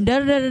brother and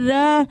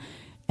da-da-da-da-da.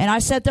 And I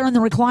sat there in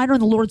the recliner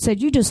and the Lord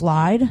said, you just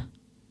lied.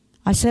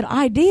 I said,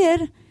 I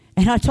did.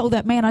 And I told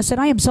that man, I said,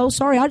 I am so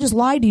sorry. I just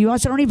lied to you. I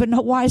said, I don't even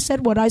know why I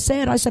said what I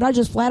said. I said, I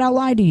just flat out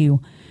lied to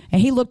you.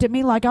 And he looked at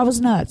me like I was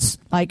nuts.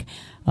 Like,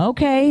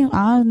 okay,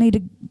 I need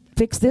to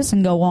fix this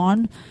and go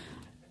on.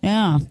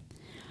 Yeah.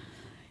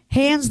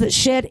 Hands that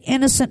shed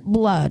innocent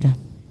blood.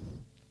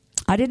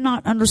 I did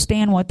not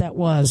understand what that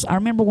was. I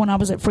remember when I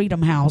was at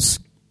Freedom House,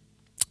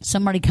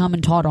 somebody come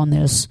and taught on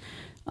this.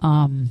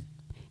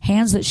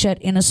 Hands that shed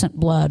innocent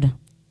blood.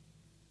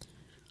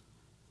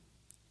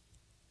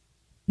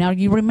 Now,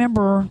 you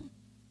remember,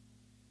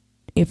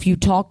 if you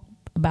talk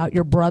about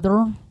your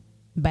brother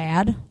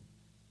bad,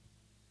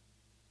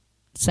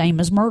 same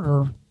as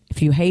murder.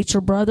 If you hate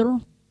your brother,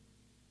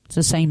 it's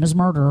the same as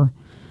murder.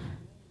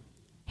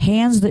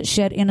 Hands that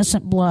shed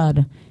innocent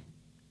blood.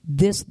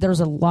 There's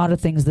a lot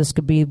of things this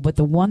could be, but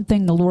the one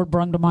thing the Lord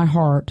brought to my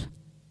heart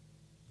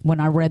when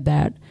I read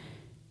that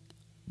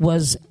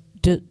was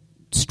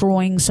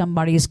destroying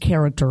somebody's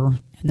character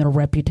and their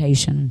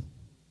reputation.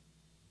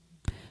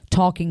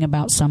 Talking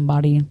about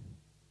somebody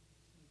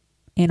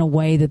in a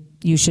way that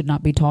you should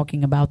not be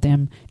talking about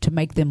them, to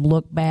make them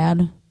look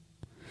bad,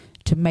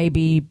 to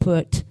maybe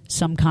put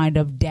some kind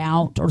of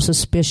doubt or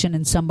suspicion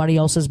in somebody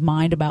else's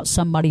mind about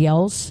somebody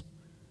else.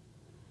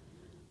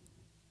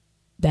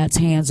 That's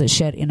hands that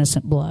shed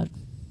innocent blood.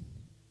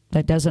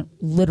 That doesn't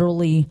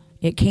literally,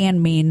 it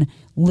can mean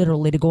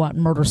literally to go out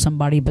and murder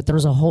somebody, but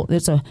this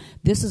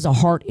is a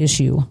heart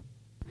issue.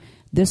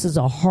 This is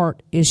a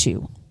heart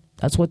issue.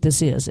 That's what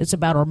this is. It's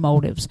about our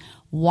motives.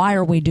 Why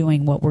are we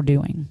doing what we're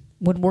doing?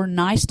 When we're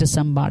nice to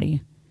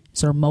somebody,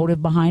 is there a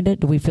motive behind it?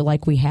 Do we feel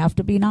like we have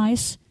to be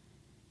nice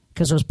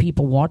because there's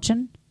people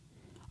watching?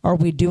 Are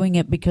we doing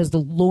it because the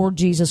Lord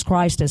Jesus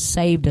Christ has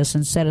saved us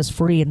and set us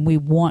free, and we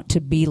want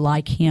to be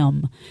like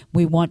him?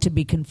 We want to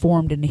be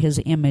conformed into his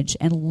image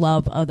and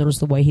love others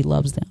the way he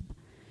loves them.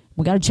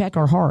 We got to check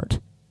our heart.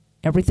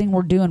 Everything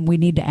we're doing, we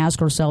need to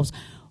ask ourselves,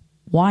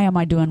 why am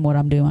I doing what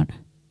I'm doing?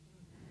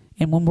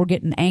 And when we're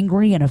getting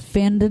angry and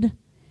offended,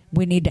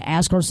 we need to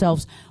ask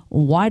ourselves,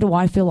 why do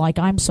I feel like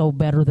I'm so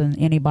better than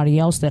anybody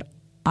else that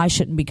I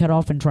shouldn't be cut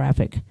off in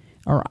traffic,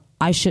 or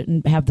I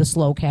shouldn't have the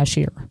slow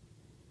cashier?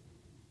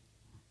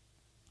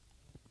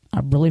 I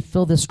really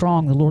feel this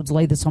strong. The Lord's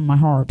laid this on my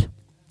heart.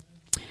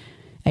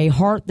 A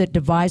heart that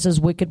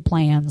devises wicked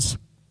plans.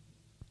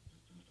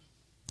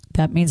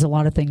 That means a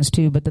lot of things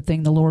too, but the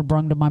thing the Lord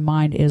brought to my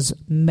mind is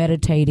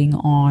meditating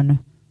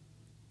on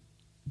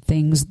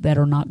things that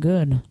are not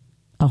good.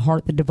 A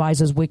heart that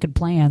devises wicked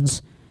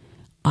plans.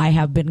 I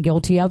have been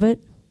guilty of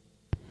it.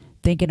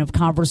 Thinking of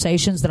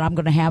conversations that I'm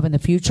going to have in the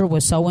future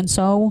with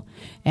so-and-so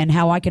and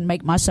how I can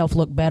make myself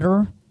look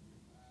better.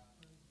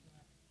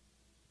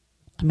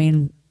 I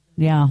mean,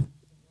 yeah.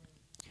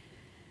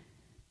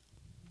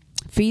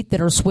 Feet that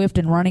are swift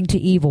in running to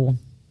evil.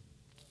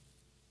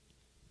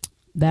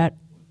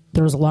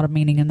 There's a lot of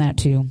meaning in that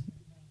too.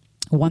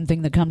 One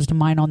thing that comes to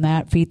mind on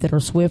that, feet that are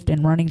swift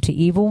in running to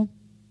evil,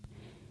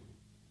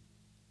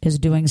 is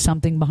doing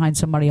something behind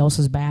somebody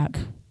else's back.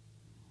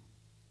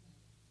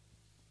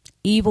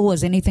 Evil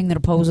is anything that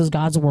opposes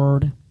God's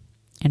word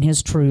and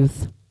his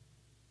truth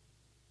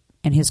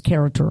and his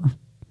character.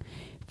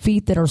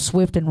 Feet that are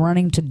swift in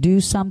running to do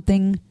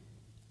something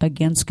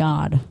against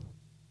God.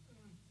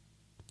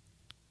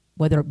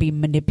 Whether it be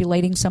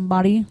manipulating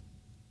somebody,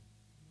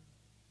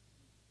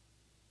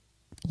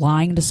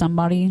 lying to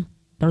somebody.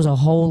 There's a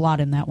whole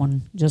lot in that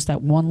one. Just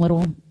that one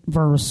little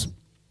verse.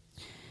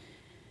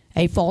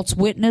 A false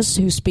witness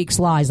who speaks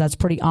lies. That's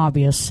pretty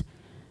obvious.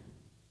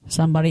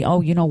 Somebody,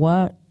 oh, you know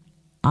what?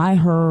 I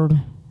heard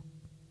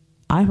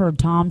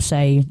Tom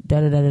say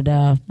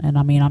da-da-da-da-da. And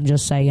I mean, I'm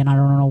just saying, I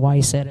don't know why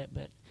he said it,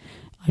 but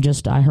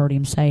I heard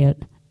him say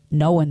it,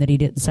 knowing that he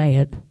didn't say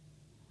it.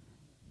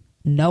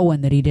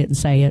 Knowing that he didn't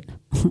say it.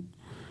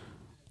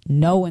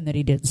 Knowing that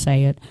he didn't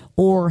say it.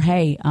 Or,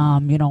 hey, I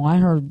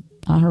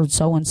heard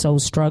so-and-so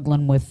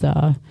struggling with,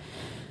 they're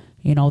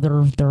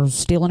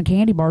stealing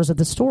candy bars at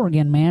the store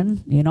again,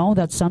 man.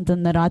 That's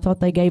something that I thought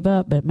they gave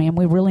up. But, man,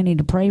 we really need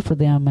to pray for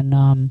them. And,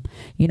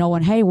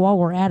 and, hey, while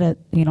we're at it,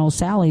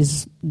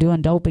 Sally's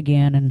doing dope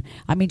again. And,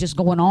 I mean, just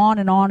going on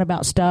and on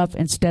about stuff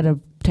instead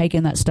of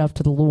taking that stuff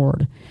to the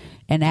Lord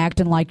and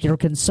acting like you're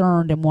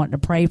concerned and wanting to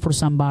pray for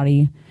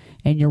somebody,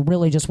 and you're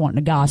really just wanting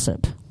to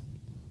gossip.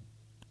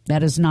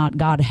 That is not,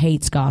 God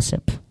hates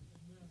gossip.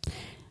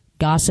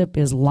 Gossip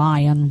is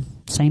lying.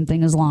 Same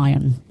thing as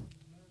lying.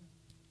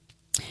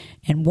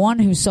 And one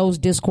who sows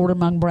discord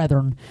among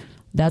brethren.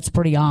 That's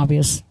pretty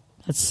obvious.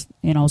 That's,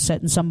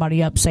 setting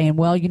somebody up saying,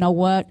 well, you know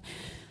what?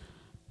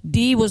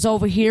 D was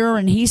over here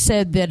and he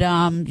said that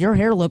your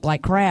hair looked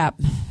like crap.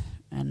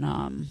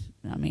 And,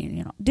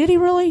 did he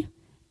really?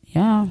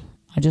 Yeah.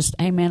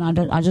 Hey, man,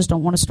 I just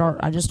don't want to start.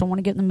 I just don't want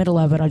to get in the middle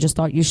of it. I just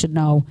thought you should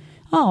know.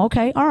 Oh,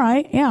 okay. All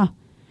right. Yeah.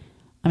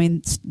 I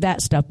mean,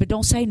 that stuff. But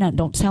don't say nothing.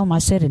 Don't tell him I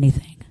said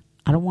anything.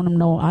 I don't want him to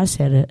know I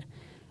said it.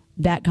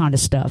 That kind of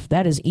stuff.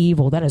 That is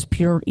evil. That is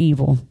pure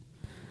evil.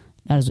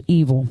 That is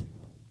evil.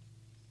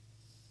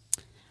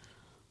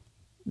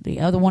 The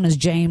other one is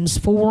James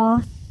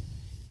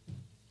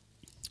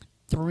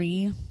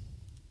 4:3.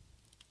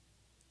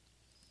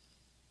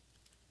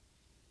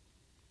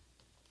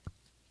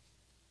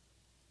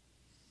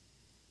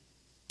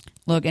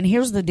 Look, and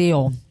here's the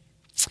deal.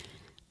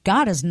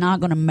 God is not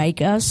going to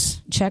make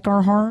us check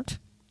our heart.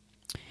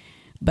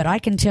 But I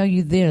can tell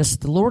you this.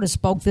 The Lord has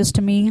spoke this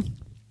to me,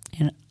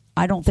 and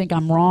I don't think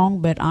I'm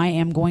wrong, but I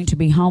am going to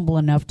be humble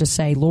enough to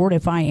say, Lord,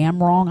 if I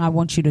am wrong, I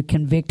want you to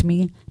convict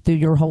me through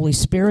your Holy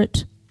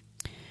Spirit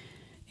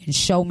and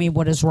show me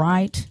what is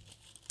right.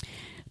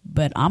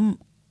 But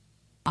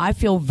I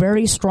feel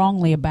very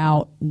strongly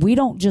about, we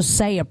don't just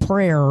say a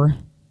prayer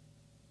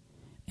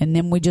and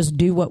then we just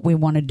do what we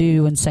want to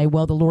do and say,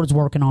 well, the Lord's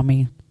working on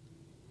me.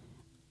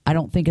 I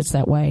don't think it's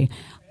that way.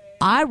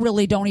 I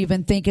really don't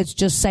even think it's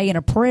just saying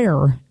a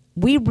prayer.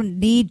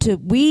 It's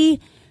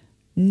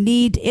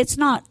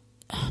not,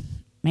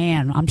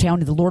 man, I'm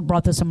telling you, the Lord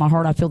brought this in my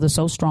heart. I feel this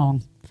so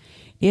strong.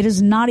 It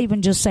is not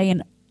even just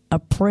saying a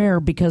prayer,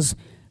 because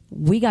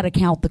we got to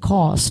count the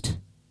cost.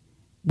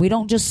 We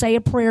don't just say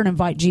a prayer and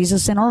invite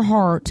Jesus in our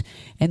heart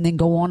and then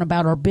go on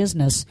about our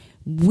business.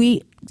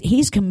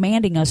 He's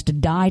commanding us to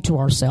die to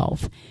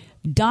ourselves.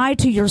 Die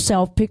to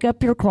yourself, pick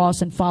up your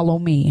cross, and follow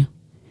me.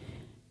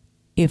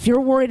 If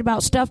you're worried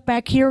about stuff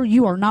back here,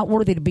 you are not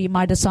worthy to be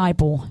my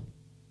disciple.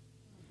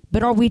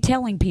 But are we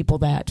telling people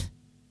that?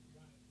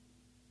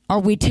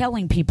 Are we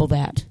telling people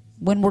that?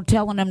 When we're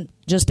telling them,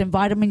 just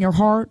invite them in your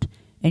heart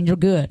and you're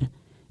good.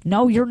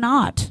 No, you're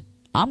not.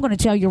 I'm going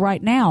to tell you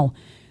right now,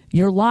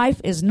 your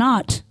life is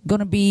not going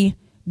to be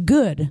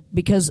good,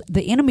 because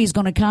the enemy is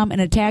going to come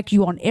and attack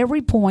you on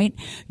every point.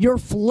 Your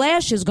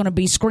flesh is going to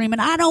be screaming,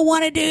 I don't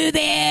want to do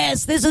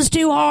this. This is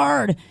too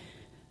hard.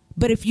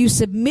 But if you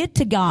submit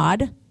to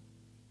God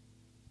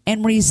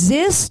and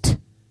resist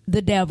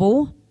the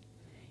devil,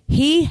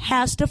 he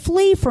has to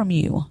flee from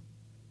you.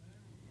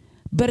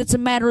 But it's a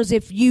matter of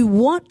if you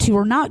want to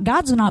or not.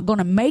 God's not going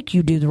to make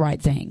you do the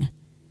right thing.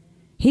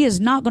 He is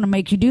not going to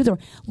make you do the...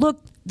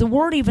 Look, the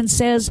word even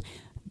says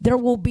there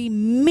will be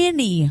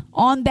many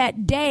on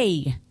that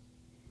day,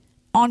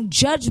 on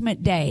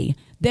Judgment Day,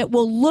 that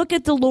will look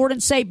at the Lord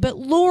and say, but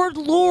Lord,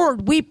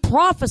 Lord, we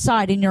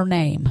prophesied in your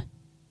name.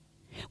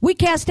 We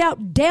cast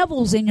out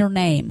devils in your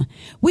name.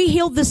 We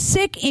healed the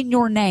sick in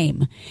your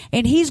name.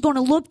 And he's going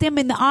to look them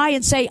in the eye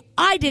and say,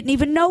 I didn't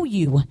even know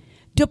you.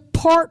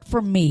 Depart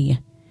from me.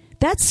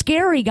 That's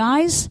scary,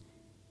 guys.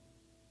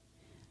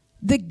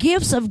 The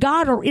gifts of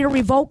God are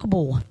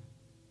irrevocable.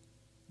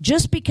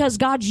 Just because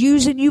God's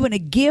using you in a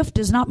gift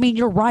does not mean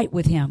you're right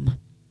with him.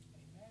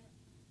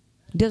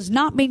 Does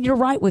not mean you're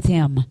right with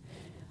him.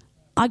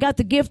 I got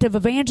the gift of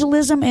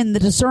evangelism and the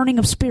discerning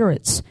of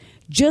spirits.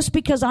 Just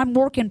because I'm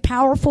working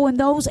powerful in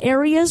those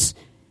areas,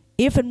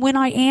 if and when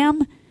I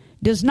am,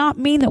 does not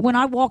mean that when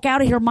I walk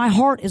out of here, my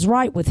heart is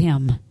right with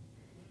him.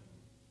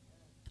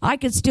 I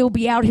could still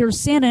be out here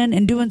sinning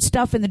and doing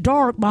stuff in the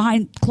dark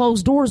behind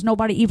closed doors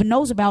nobody even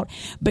knows about,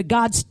 but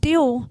God's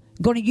still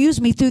going to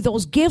use me through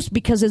those gifts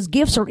because his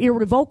gifts are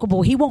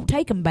irrevocable. He won't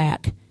take them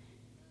back.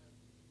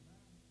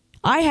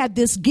 I had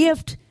this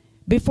gift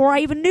before I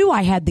even knew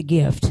I had the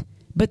gift,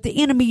 but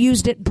the enemy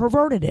used it and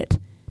perverted it.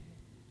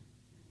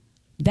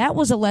 That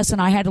was a lesson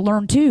I had to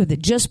learn too, that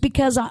just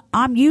because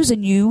I'm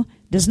using you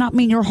does not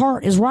mean your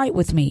heart is right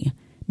with me.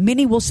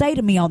 Many will say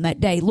to me on that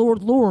day,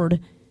 Lord,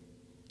 Lord,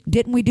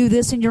 didn't we do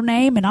this in your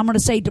name? And I'm going to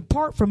say,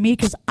 depart from me,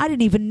 because I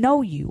didn't even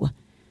know you.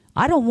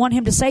 I don't want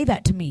him to say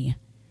that to me.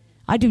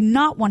 I do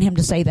not want him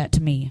to say that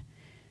to me.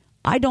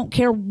 I don't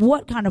care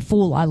what kind of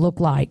fool I look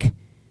like.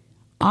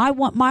 I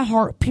want my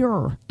heart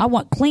pure. I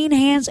want clean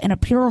hands and a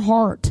pure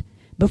heart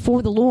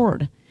before the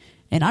Lord.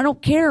 And I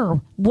don't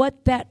care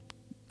what that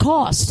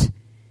costs.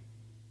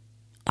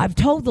 I've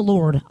told the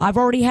Lord, I've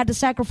already had to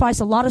sacrifice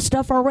a lot of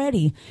stuff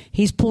already.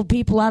 He's pulled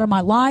people out of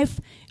my life,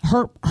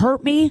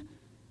 hurt me,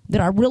 that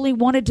I really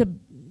wanted to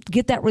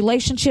get that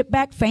relationship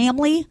back,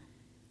 family,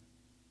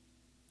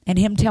 and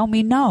him tell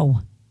me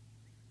no.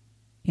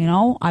 You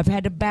know, I've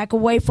had to back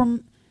away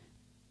from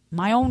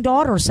my own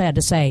daughter, sad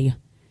to say,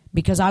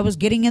 because I was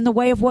getting in the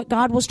way of what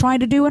God was trying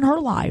to do in her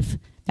life.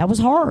 That was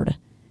hard.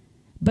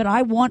 But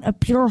I want a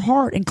pure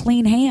heart and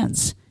clean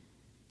hands.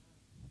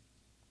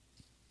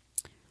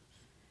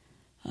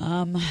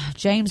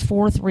 James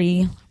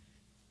 4:3.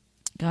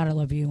 God, I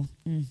love you.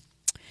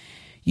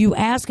 You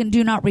ask and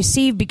do not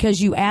receive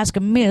because you ask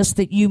amiss,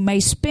 that you may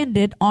spend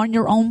it on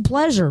your own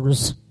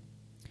pleasures.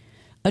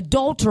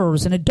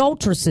 Adulterers and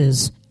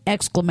adulteresses,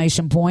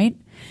 exclamation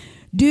point.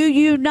 Do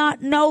you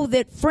not know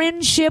that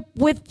friendship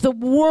with the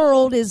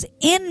world is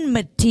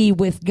enmity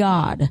with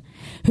God?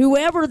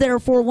 Whoever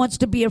therefore wants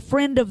to be a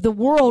friend of the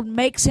world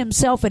makes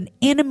himself an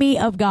enemy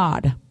of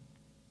God.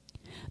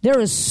 There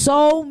is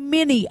so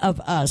many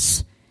of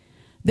us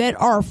that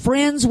are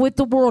friends with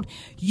the world.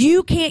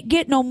 You can't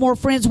get no more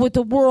friends with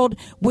the world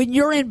when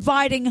you're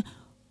inviting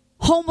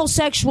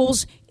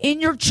homosexuals in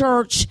your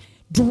church,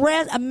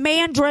 a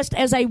man dressed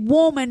as a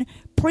woman,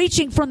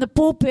 preaching from the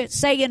pulpit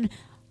saying,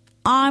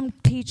 I'm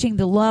teaching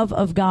the love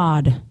of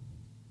God.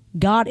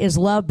 God is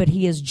love, but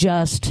he is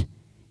just.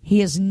 He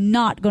is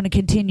not going to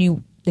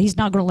continue. He's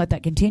not going to let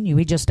that continue.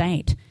 He just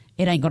ain't.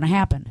 It ain't going to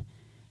happen.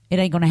 It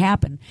ain't going to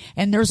happen.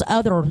 And there's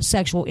other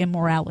sexual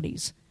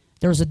immoralities.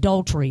 There's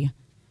adultery.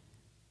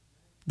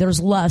 There's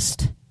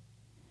lust.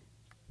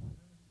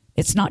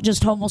 It's not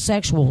just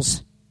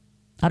homosexuals.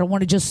 I don't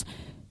want to just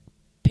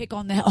pick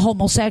on the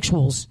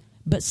homosexuals.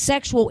 But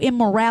sexual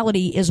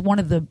immorality is one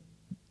of the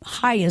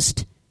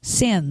highest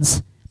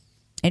sins.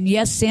 And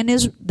yes,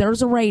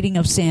 there's a rating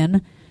of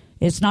sin.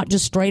 It's not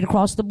just straight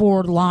across the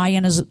board.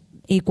 Lying is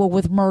equal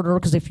with murder,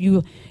 because if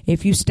you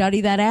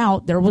study that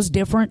out, there was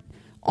different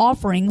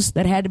offerings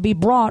that had to be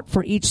brought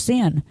for each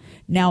sin.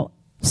 Now,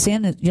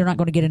 sin, you're not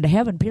going to get into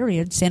heaven,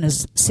 period. Sin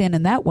is sin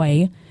in that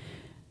way.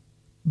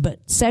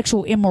 But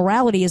sexual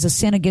immorality is a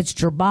sin against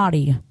your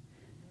body.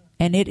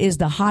 And it is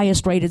the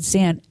highest rated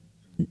sin.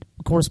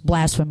 Of course,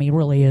 blasphemy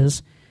really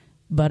is.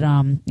 But,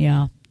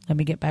 yeah, let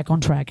me get back on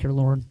track here,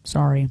 Lord.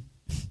 Sorry.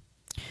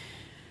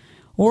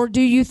 Or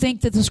do you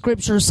think that the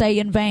scriptures say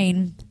in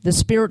vain, the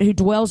Spirit who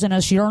dwells in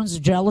us yearns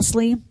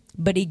jealously,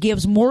 but he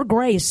gives more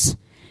grace?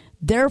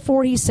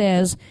 Therefore, he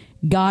says,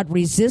 God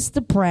resists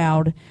the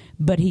proud,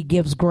 but he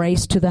gives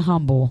grace to the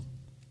humble.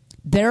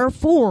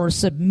 Therefore,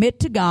 submit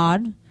to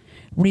God,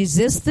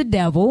 resist the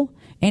devil,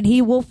 and he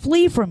will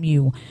flee from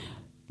you.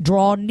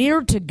 Draw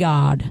near to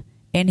God,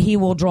 and he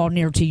will draw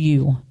near to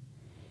you.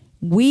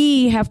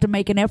 We have to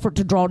make an effort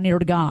to draw near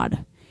to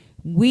God.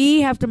 We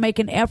have to make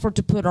an effort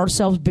to put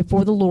ourselves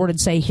before the Lord and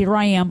say, here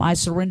I am, I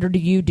surrender to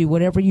you, do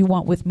whatever you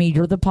want with me.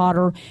 You're the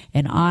potter,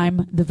 and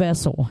I'm the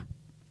vessel.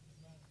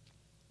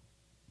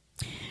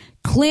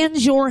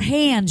 Cleanse your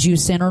hands, you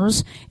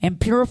sinners,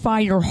 and purify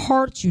your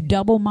hearts, you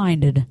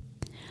double-minded.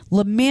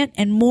 Lament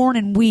and mourn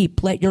and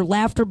weep. Let your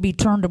laughter be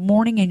turned to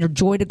mourning and your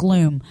joy to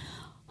gloom.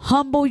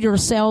 Humble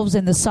yourselves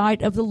in the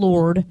sight of the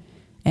Lord,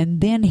 and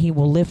then he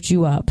will lift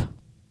you up.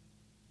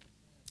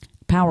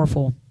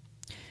 Powerful.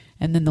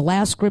 And then the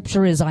last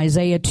scripture is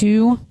Isaiah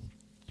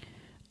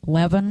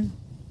 2:11.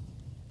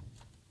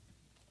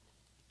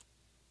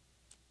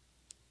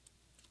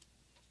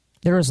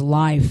 There is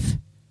life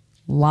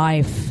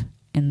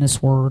in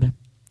this word.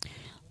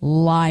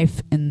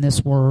 Life in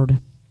this word.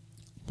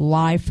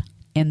 Life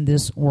in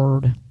this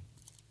word.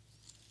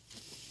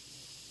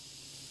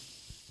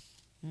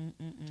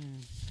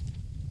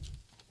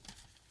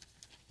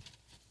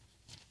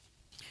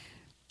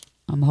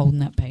 I'm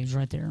holding that page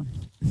right there.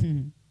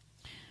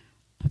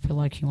 I feel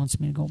like he wants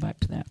me to go back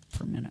to that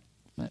for a minute.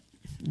 But,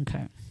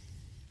 okay.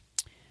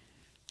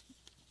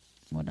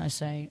 What did I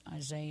say?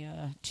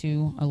 Isaiah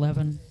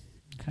 2:11.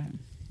 Okay.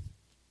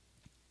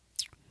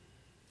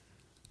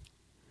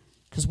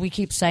 Because we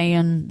keep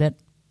saying that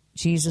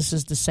Jesus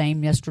is the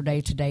same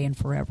yesterday, today, and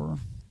forever.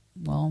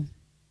 Well,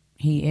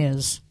 he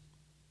is.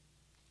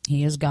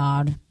 He is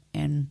God,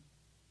 and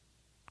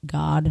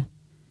God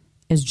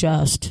is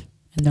just.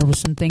 And there were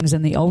some things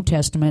in the Old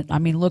Testament. I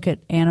mean, look at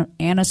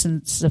Annas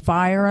and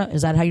Sapphira.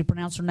 Is that how you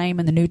pronounce her name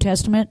in the New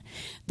Testament?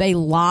 They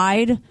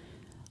lied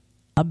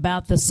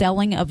about the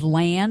selling of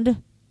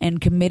land and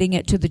committing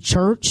it to the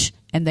church,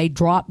 and they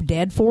dropped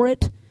dead for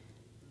it.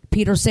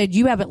 Peter said,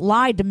 you haven't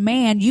lied to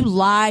man, you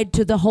lied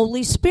to the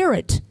Holy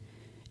Spirit.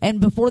 And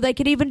before they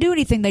could even do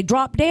anything, they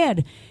dropped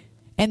dead.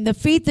 And the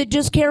feet that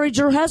just carried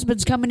your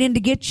husband's coming in to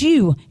get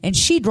you, and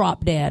she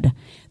dropped dead.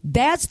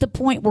 That's the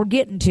point we're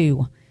getting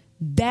to.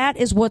 That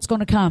is what's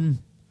going to come.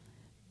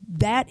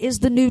 That is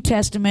the New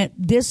Testament.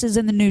 This is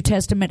in the New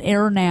Testament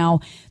era now.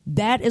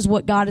 That is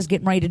what God is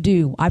getting ready to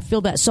do. I feel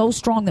that so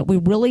strong that we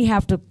really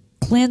have to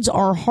cleanse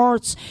our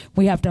hearts.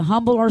 We have to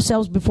humble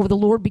ourselves before the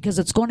Lord, because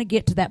it's going to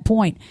get to that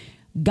point.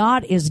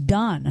 God is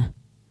done.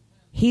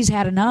 He's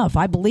had enough.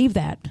 I believe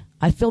that.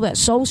 I feel that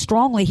so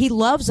strongly. He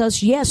loves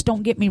us, yes,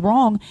 don't get me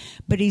wrong,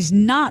 but he's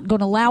not going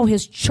to allow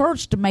his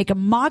church to make a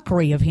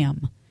mockery of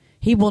him.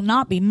 He will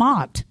not be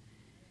mocked.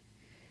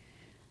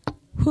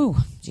 Whew,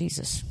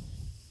 Jesus.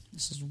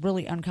 This is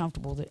really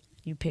uncomfortable that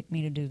you picked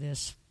me to do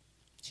this.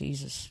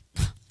 Jesus.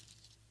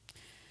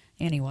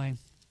 Anyway,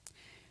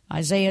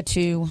 Isaiah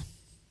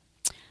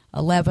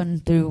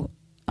 2:11 through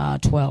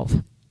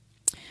 12.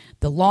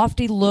 The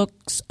lofty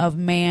looks of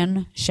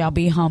man shall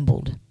be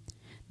humbled.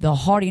 The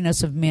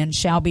haughtiness of men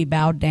shall be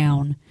bowed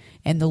down,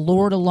 and the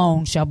Lord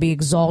alone shall be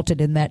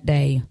exalted in that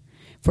day.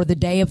 For the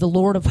day of the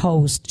Lord of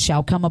hosts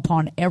shall come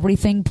upon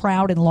everything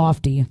proud and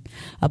lofty,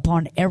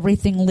 upon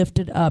everything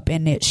lifted up,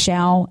 and it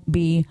shall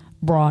be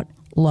brought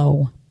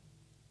low.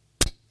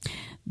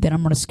 Then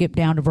I'm going to skip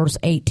down to verse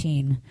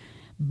 18.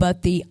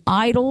 But the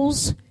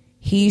idols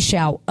he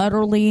shall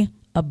utterly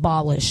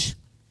abolish.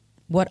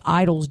 What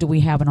idols do we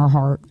have in our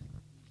heart?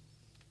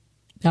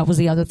 That was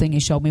the other thing he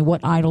showed me.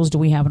 What idols do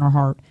we have in our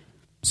heart?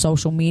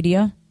 Social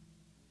media,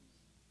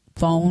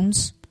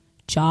 phones,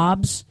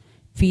 jobs,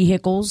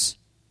 vehicles,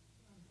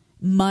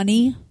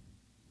 money,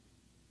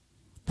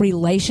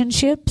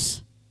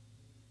 relationships,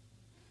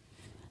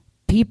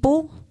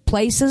 people,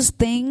 places,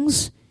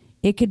 things.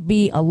 It could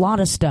be a lot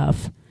of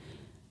stuff.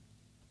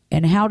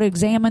 And how to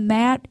examine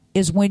that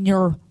is when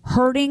you're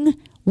hurting,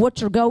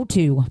 what's your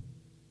go-to?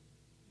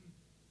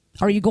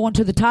 Are you going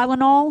to the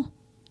Tylenol?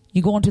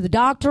 You going to the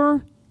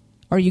doctor?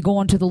 are you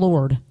going to the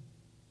Lord?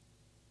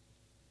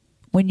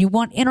 When you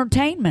want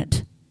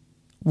entertainment,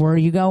 where are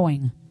you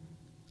going?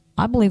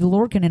 I believe the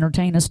Lord can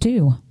entertain us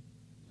too.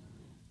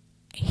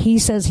 He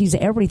says he's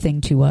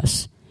everything to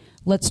us.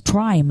 Let's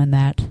try him in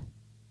that.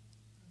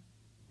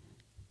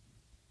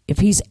 If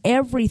he's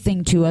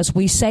everything to us,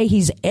 we say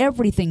he's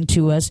everything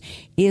to us.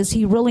 Is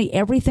he really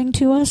everything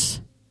to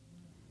us?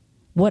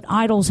 What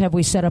idols have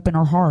we set up in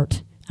our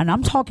heart? And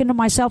I'm talking to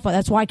myself.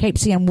 That's why I keep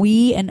saying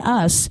we and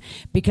us,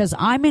 because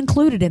I'm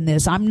included in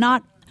this. I'm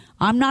not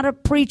a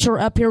preacher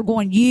up here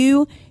going,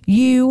 you.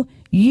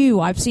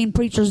 I've seen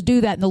preachers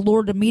do that, and the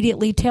Lord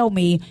immediately tell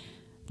me,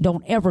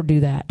 don't ever do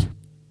that.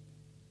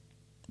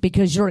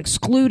 Because you're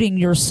excluding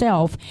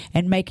yourself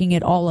and making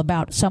it all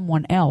about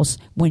someone else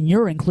when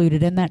you're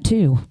included in that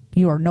too.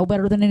 You are no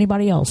better than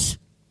anybody else.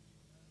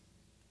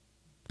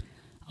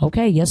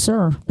 Okay, yes,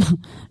 sir.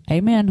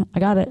 Amen. I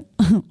got it.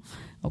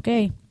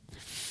 Okay.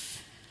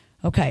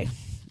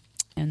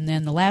 And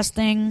then the last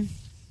thing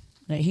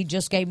that he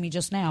just gave me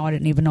just now, I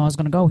didn't even know I was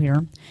going to go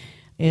here,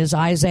 is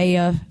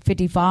Isaiah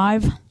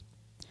 55,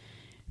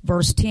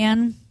 verse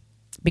 10.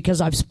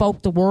 Because I've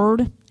spoke the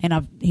word,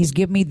 and he's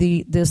given me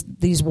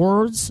these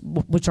words,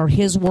 which are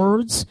his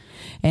words,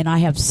 and I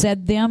have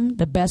said them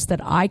the best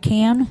that I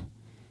can.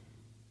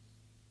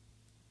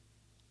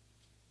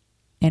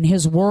 And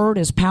his word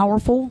is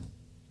powerful.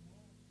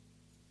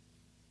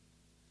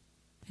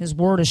 His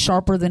word is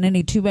sharper than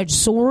any two-edged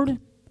sword,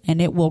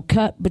 and it will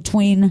cut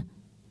between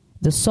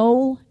the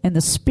soul and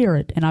the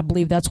spirit. And I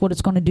believe that's what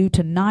it's going to do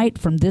tonight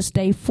from this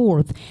day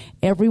forth.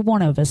 Every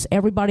one of us,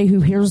 everybody who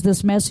hears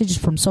this message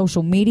from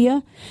social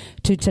media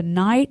to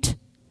tonight,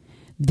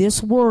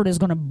 this word is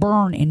going to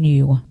burn in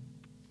you.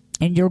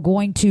 And you're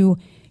going to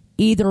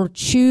either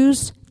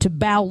choose to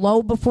bow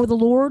low before the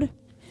Lord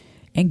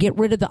and get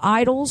rid of the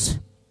idols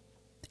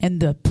and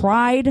the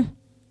pride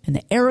and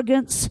the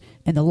arrogance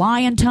and the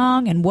lying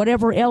tongue and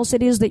whatever else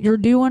it is that you're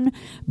doing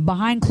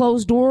behind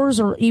closed doors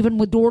or even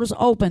with doors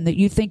open that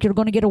you think you're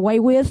going to get away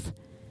with.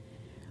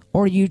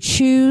 Or you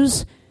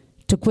choose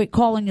to quit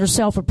calling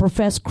yourself a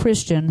professed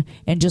Christian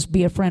and just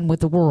be a friend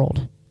with the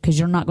world. Because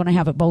you're not going to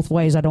have it both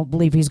ways. I don't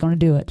believe he's going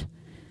to do it.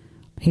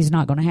 He's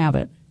not going to have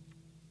it.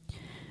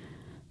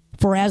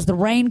 For as the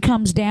rain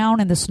comes down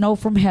and the snow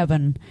from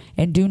heaven,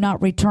 and do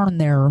not return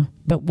there,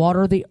 but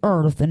water the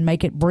earth and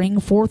make it bring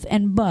forth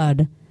and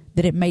bud,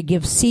 that it may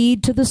give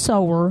seed to the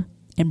sower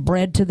and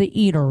bread to the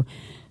eater,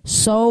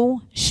 so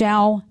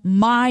shall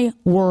my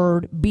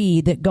word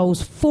be that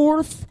goes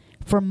forth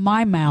from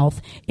my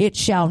mouth. It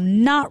shall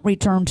not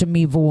return to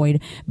me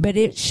void, but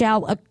it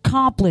shall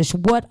accomplish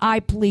what I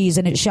please,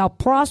 and it shall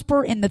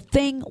prosper in the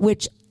thing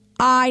which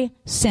I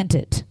sent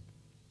it.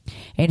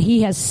 And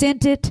he has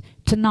sent it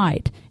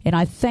tonight, and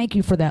I thank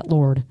you for that,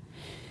 Lord.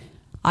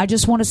 I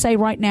just want to say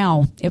right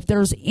now, if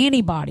there's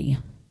anybody,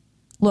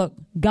 look,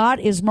 God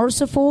is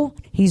merciful,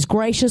 he's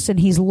gracious, and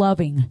he's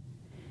loving.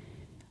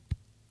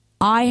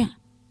 I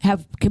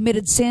have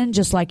committed sin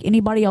just like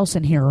anybody else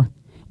in here.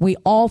 We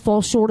all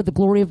fall short of the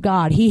glory of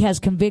God. He has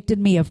convicted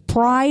me of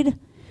pride,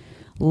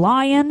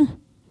 lying,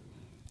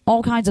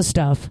 all kinds of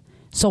stuff.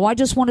 So I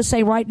just want to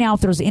say right now,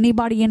 if there's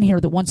anybody in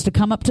here that wants to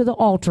come up to the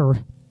altar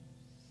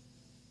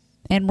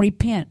and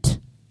repent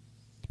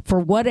for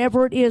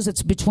whatever it is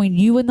that's between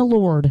you and the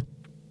Lord,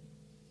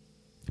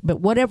 but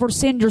whatever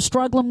sin you're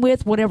struggling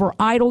with, whatever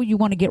idol you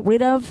want to get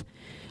rid of,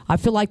 I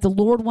feel like the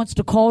Lord wants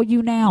to call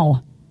you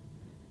now.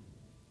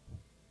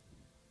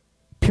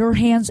 Pure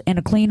hands and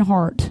a clean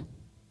heart.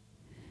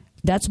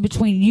 That's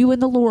between you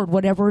and the Lord,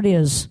 whatever it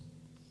is.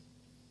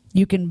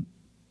 You can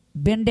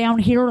bend down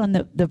here on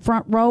the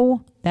front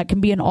row. That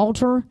can be an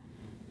altar.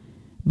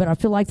 But I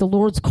feel like the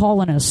Lord's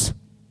calling us.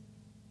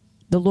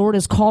 The Lord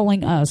is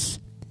calling us.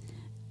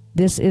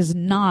 This is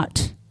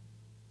not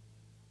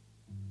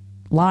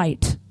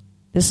light.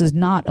 This is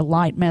not a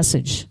light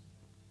message.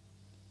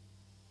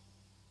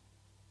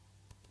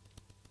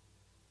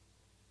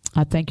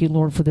 I thank you,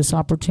 Lord, for this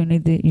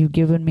opportunity that you've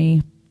given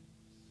me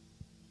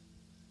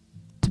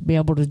to be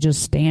able to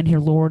just stand here,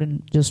 Lord,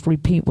 and just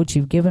repeat what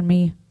you've given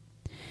me.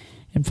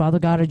 And Father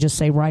God, I just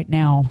say right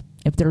now,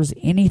 if there's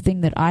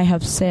anything that I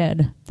have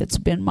said that's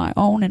been my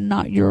own and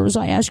not yours,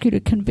 I ask you to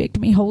convict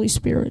me, Holy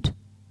Spirit.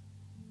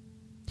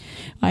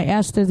 I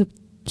ask that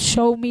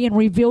show me and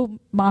reveal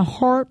my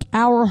heart,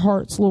 our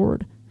hearts,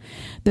 Lord.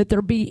 That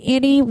there be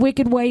any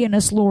wicked way in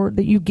us, Lord,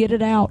 that you get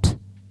it out.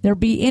 There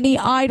be any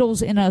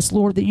idols in us,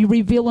 Lord, that you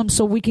reveal them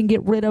so we can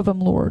get rid of them,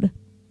 Lord.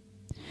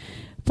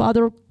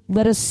 Father,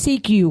 let us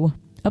seek you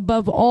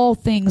above all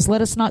things.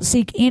 Let us not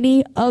seek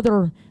any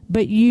other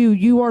but you.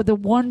 You are the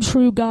one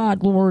true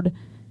God, Lord.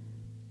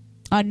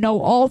 I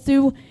know all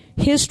through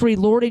history,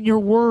 Lord, in your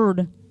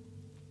word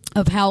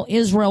of how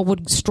Israel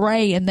would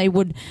stray and they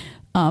would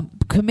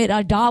commit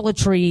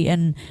idolatry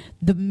and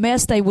the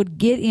mess they would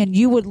get in.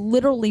 You would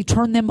literally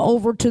turn them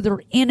over to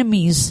their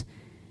enemies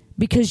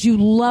because you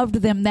loved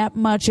them that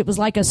much. It was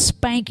like a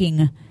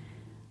spanking,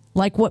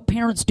 like what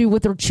parents do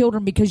with their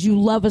children because you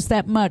love us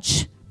that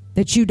much,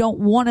 that you don't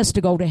want us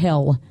to go to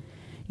hell.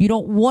 You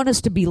don't want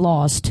us to be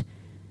lost.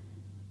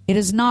 It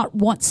is not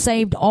once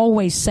saved,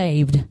 always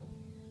saved.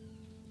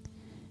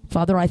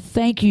 Father, I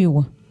thank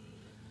you.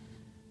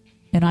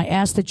 And I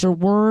ask that your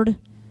word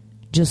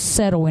just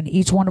settle in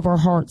each one of our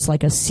hearts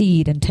like a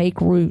seed and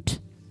take root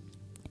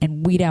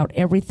and weed out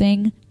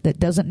everything that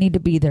doesn't need to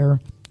be there.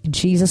 In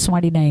Jesus'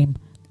 mighty name,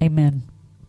 amen.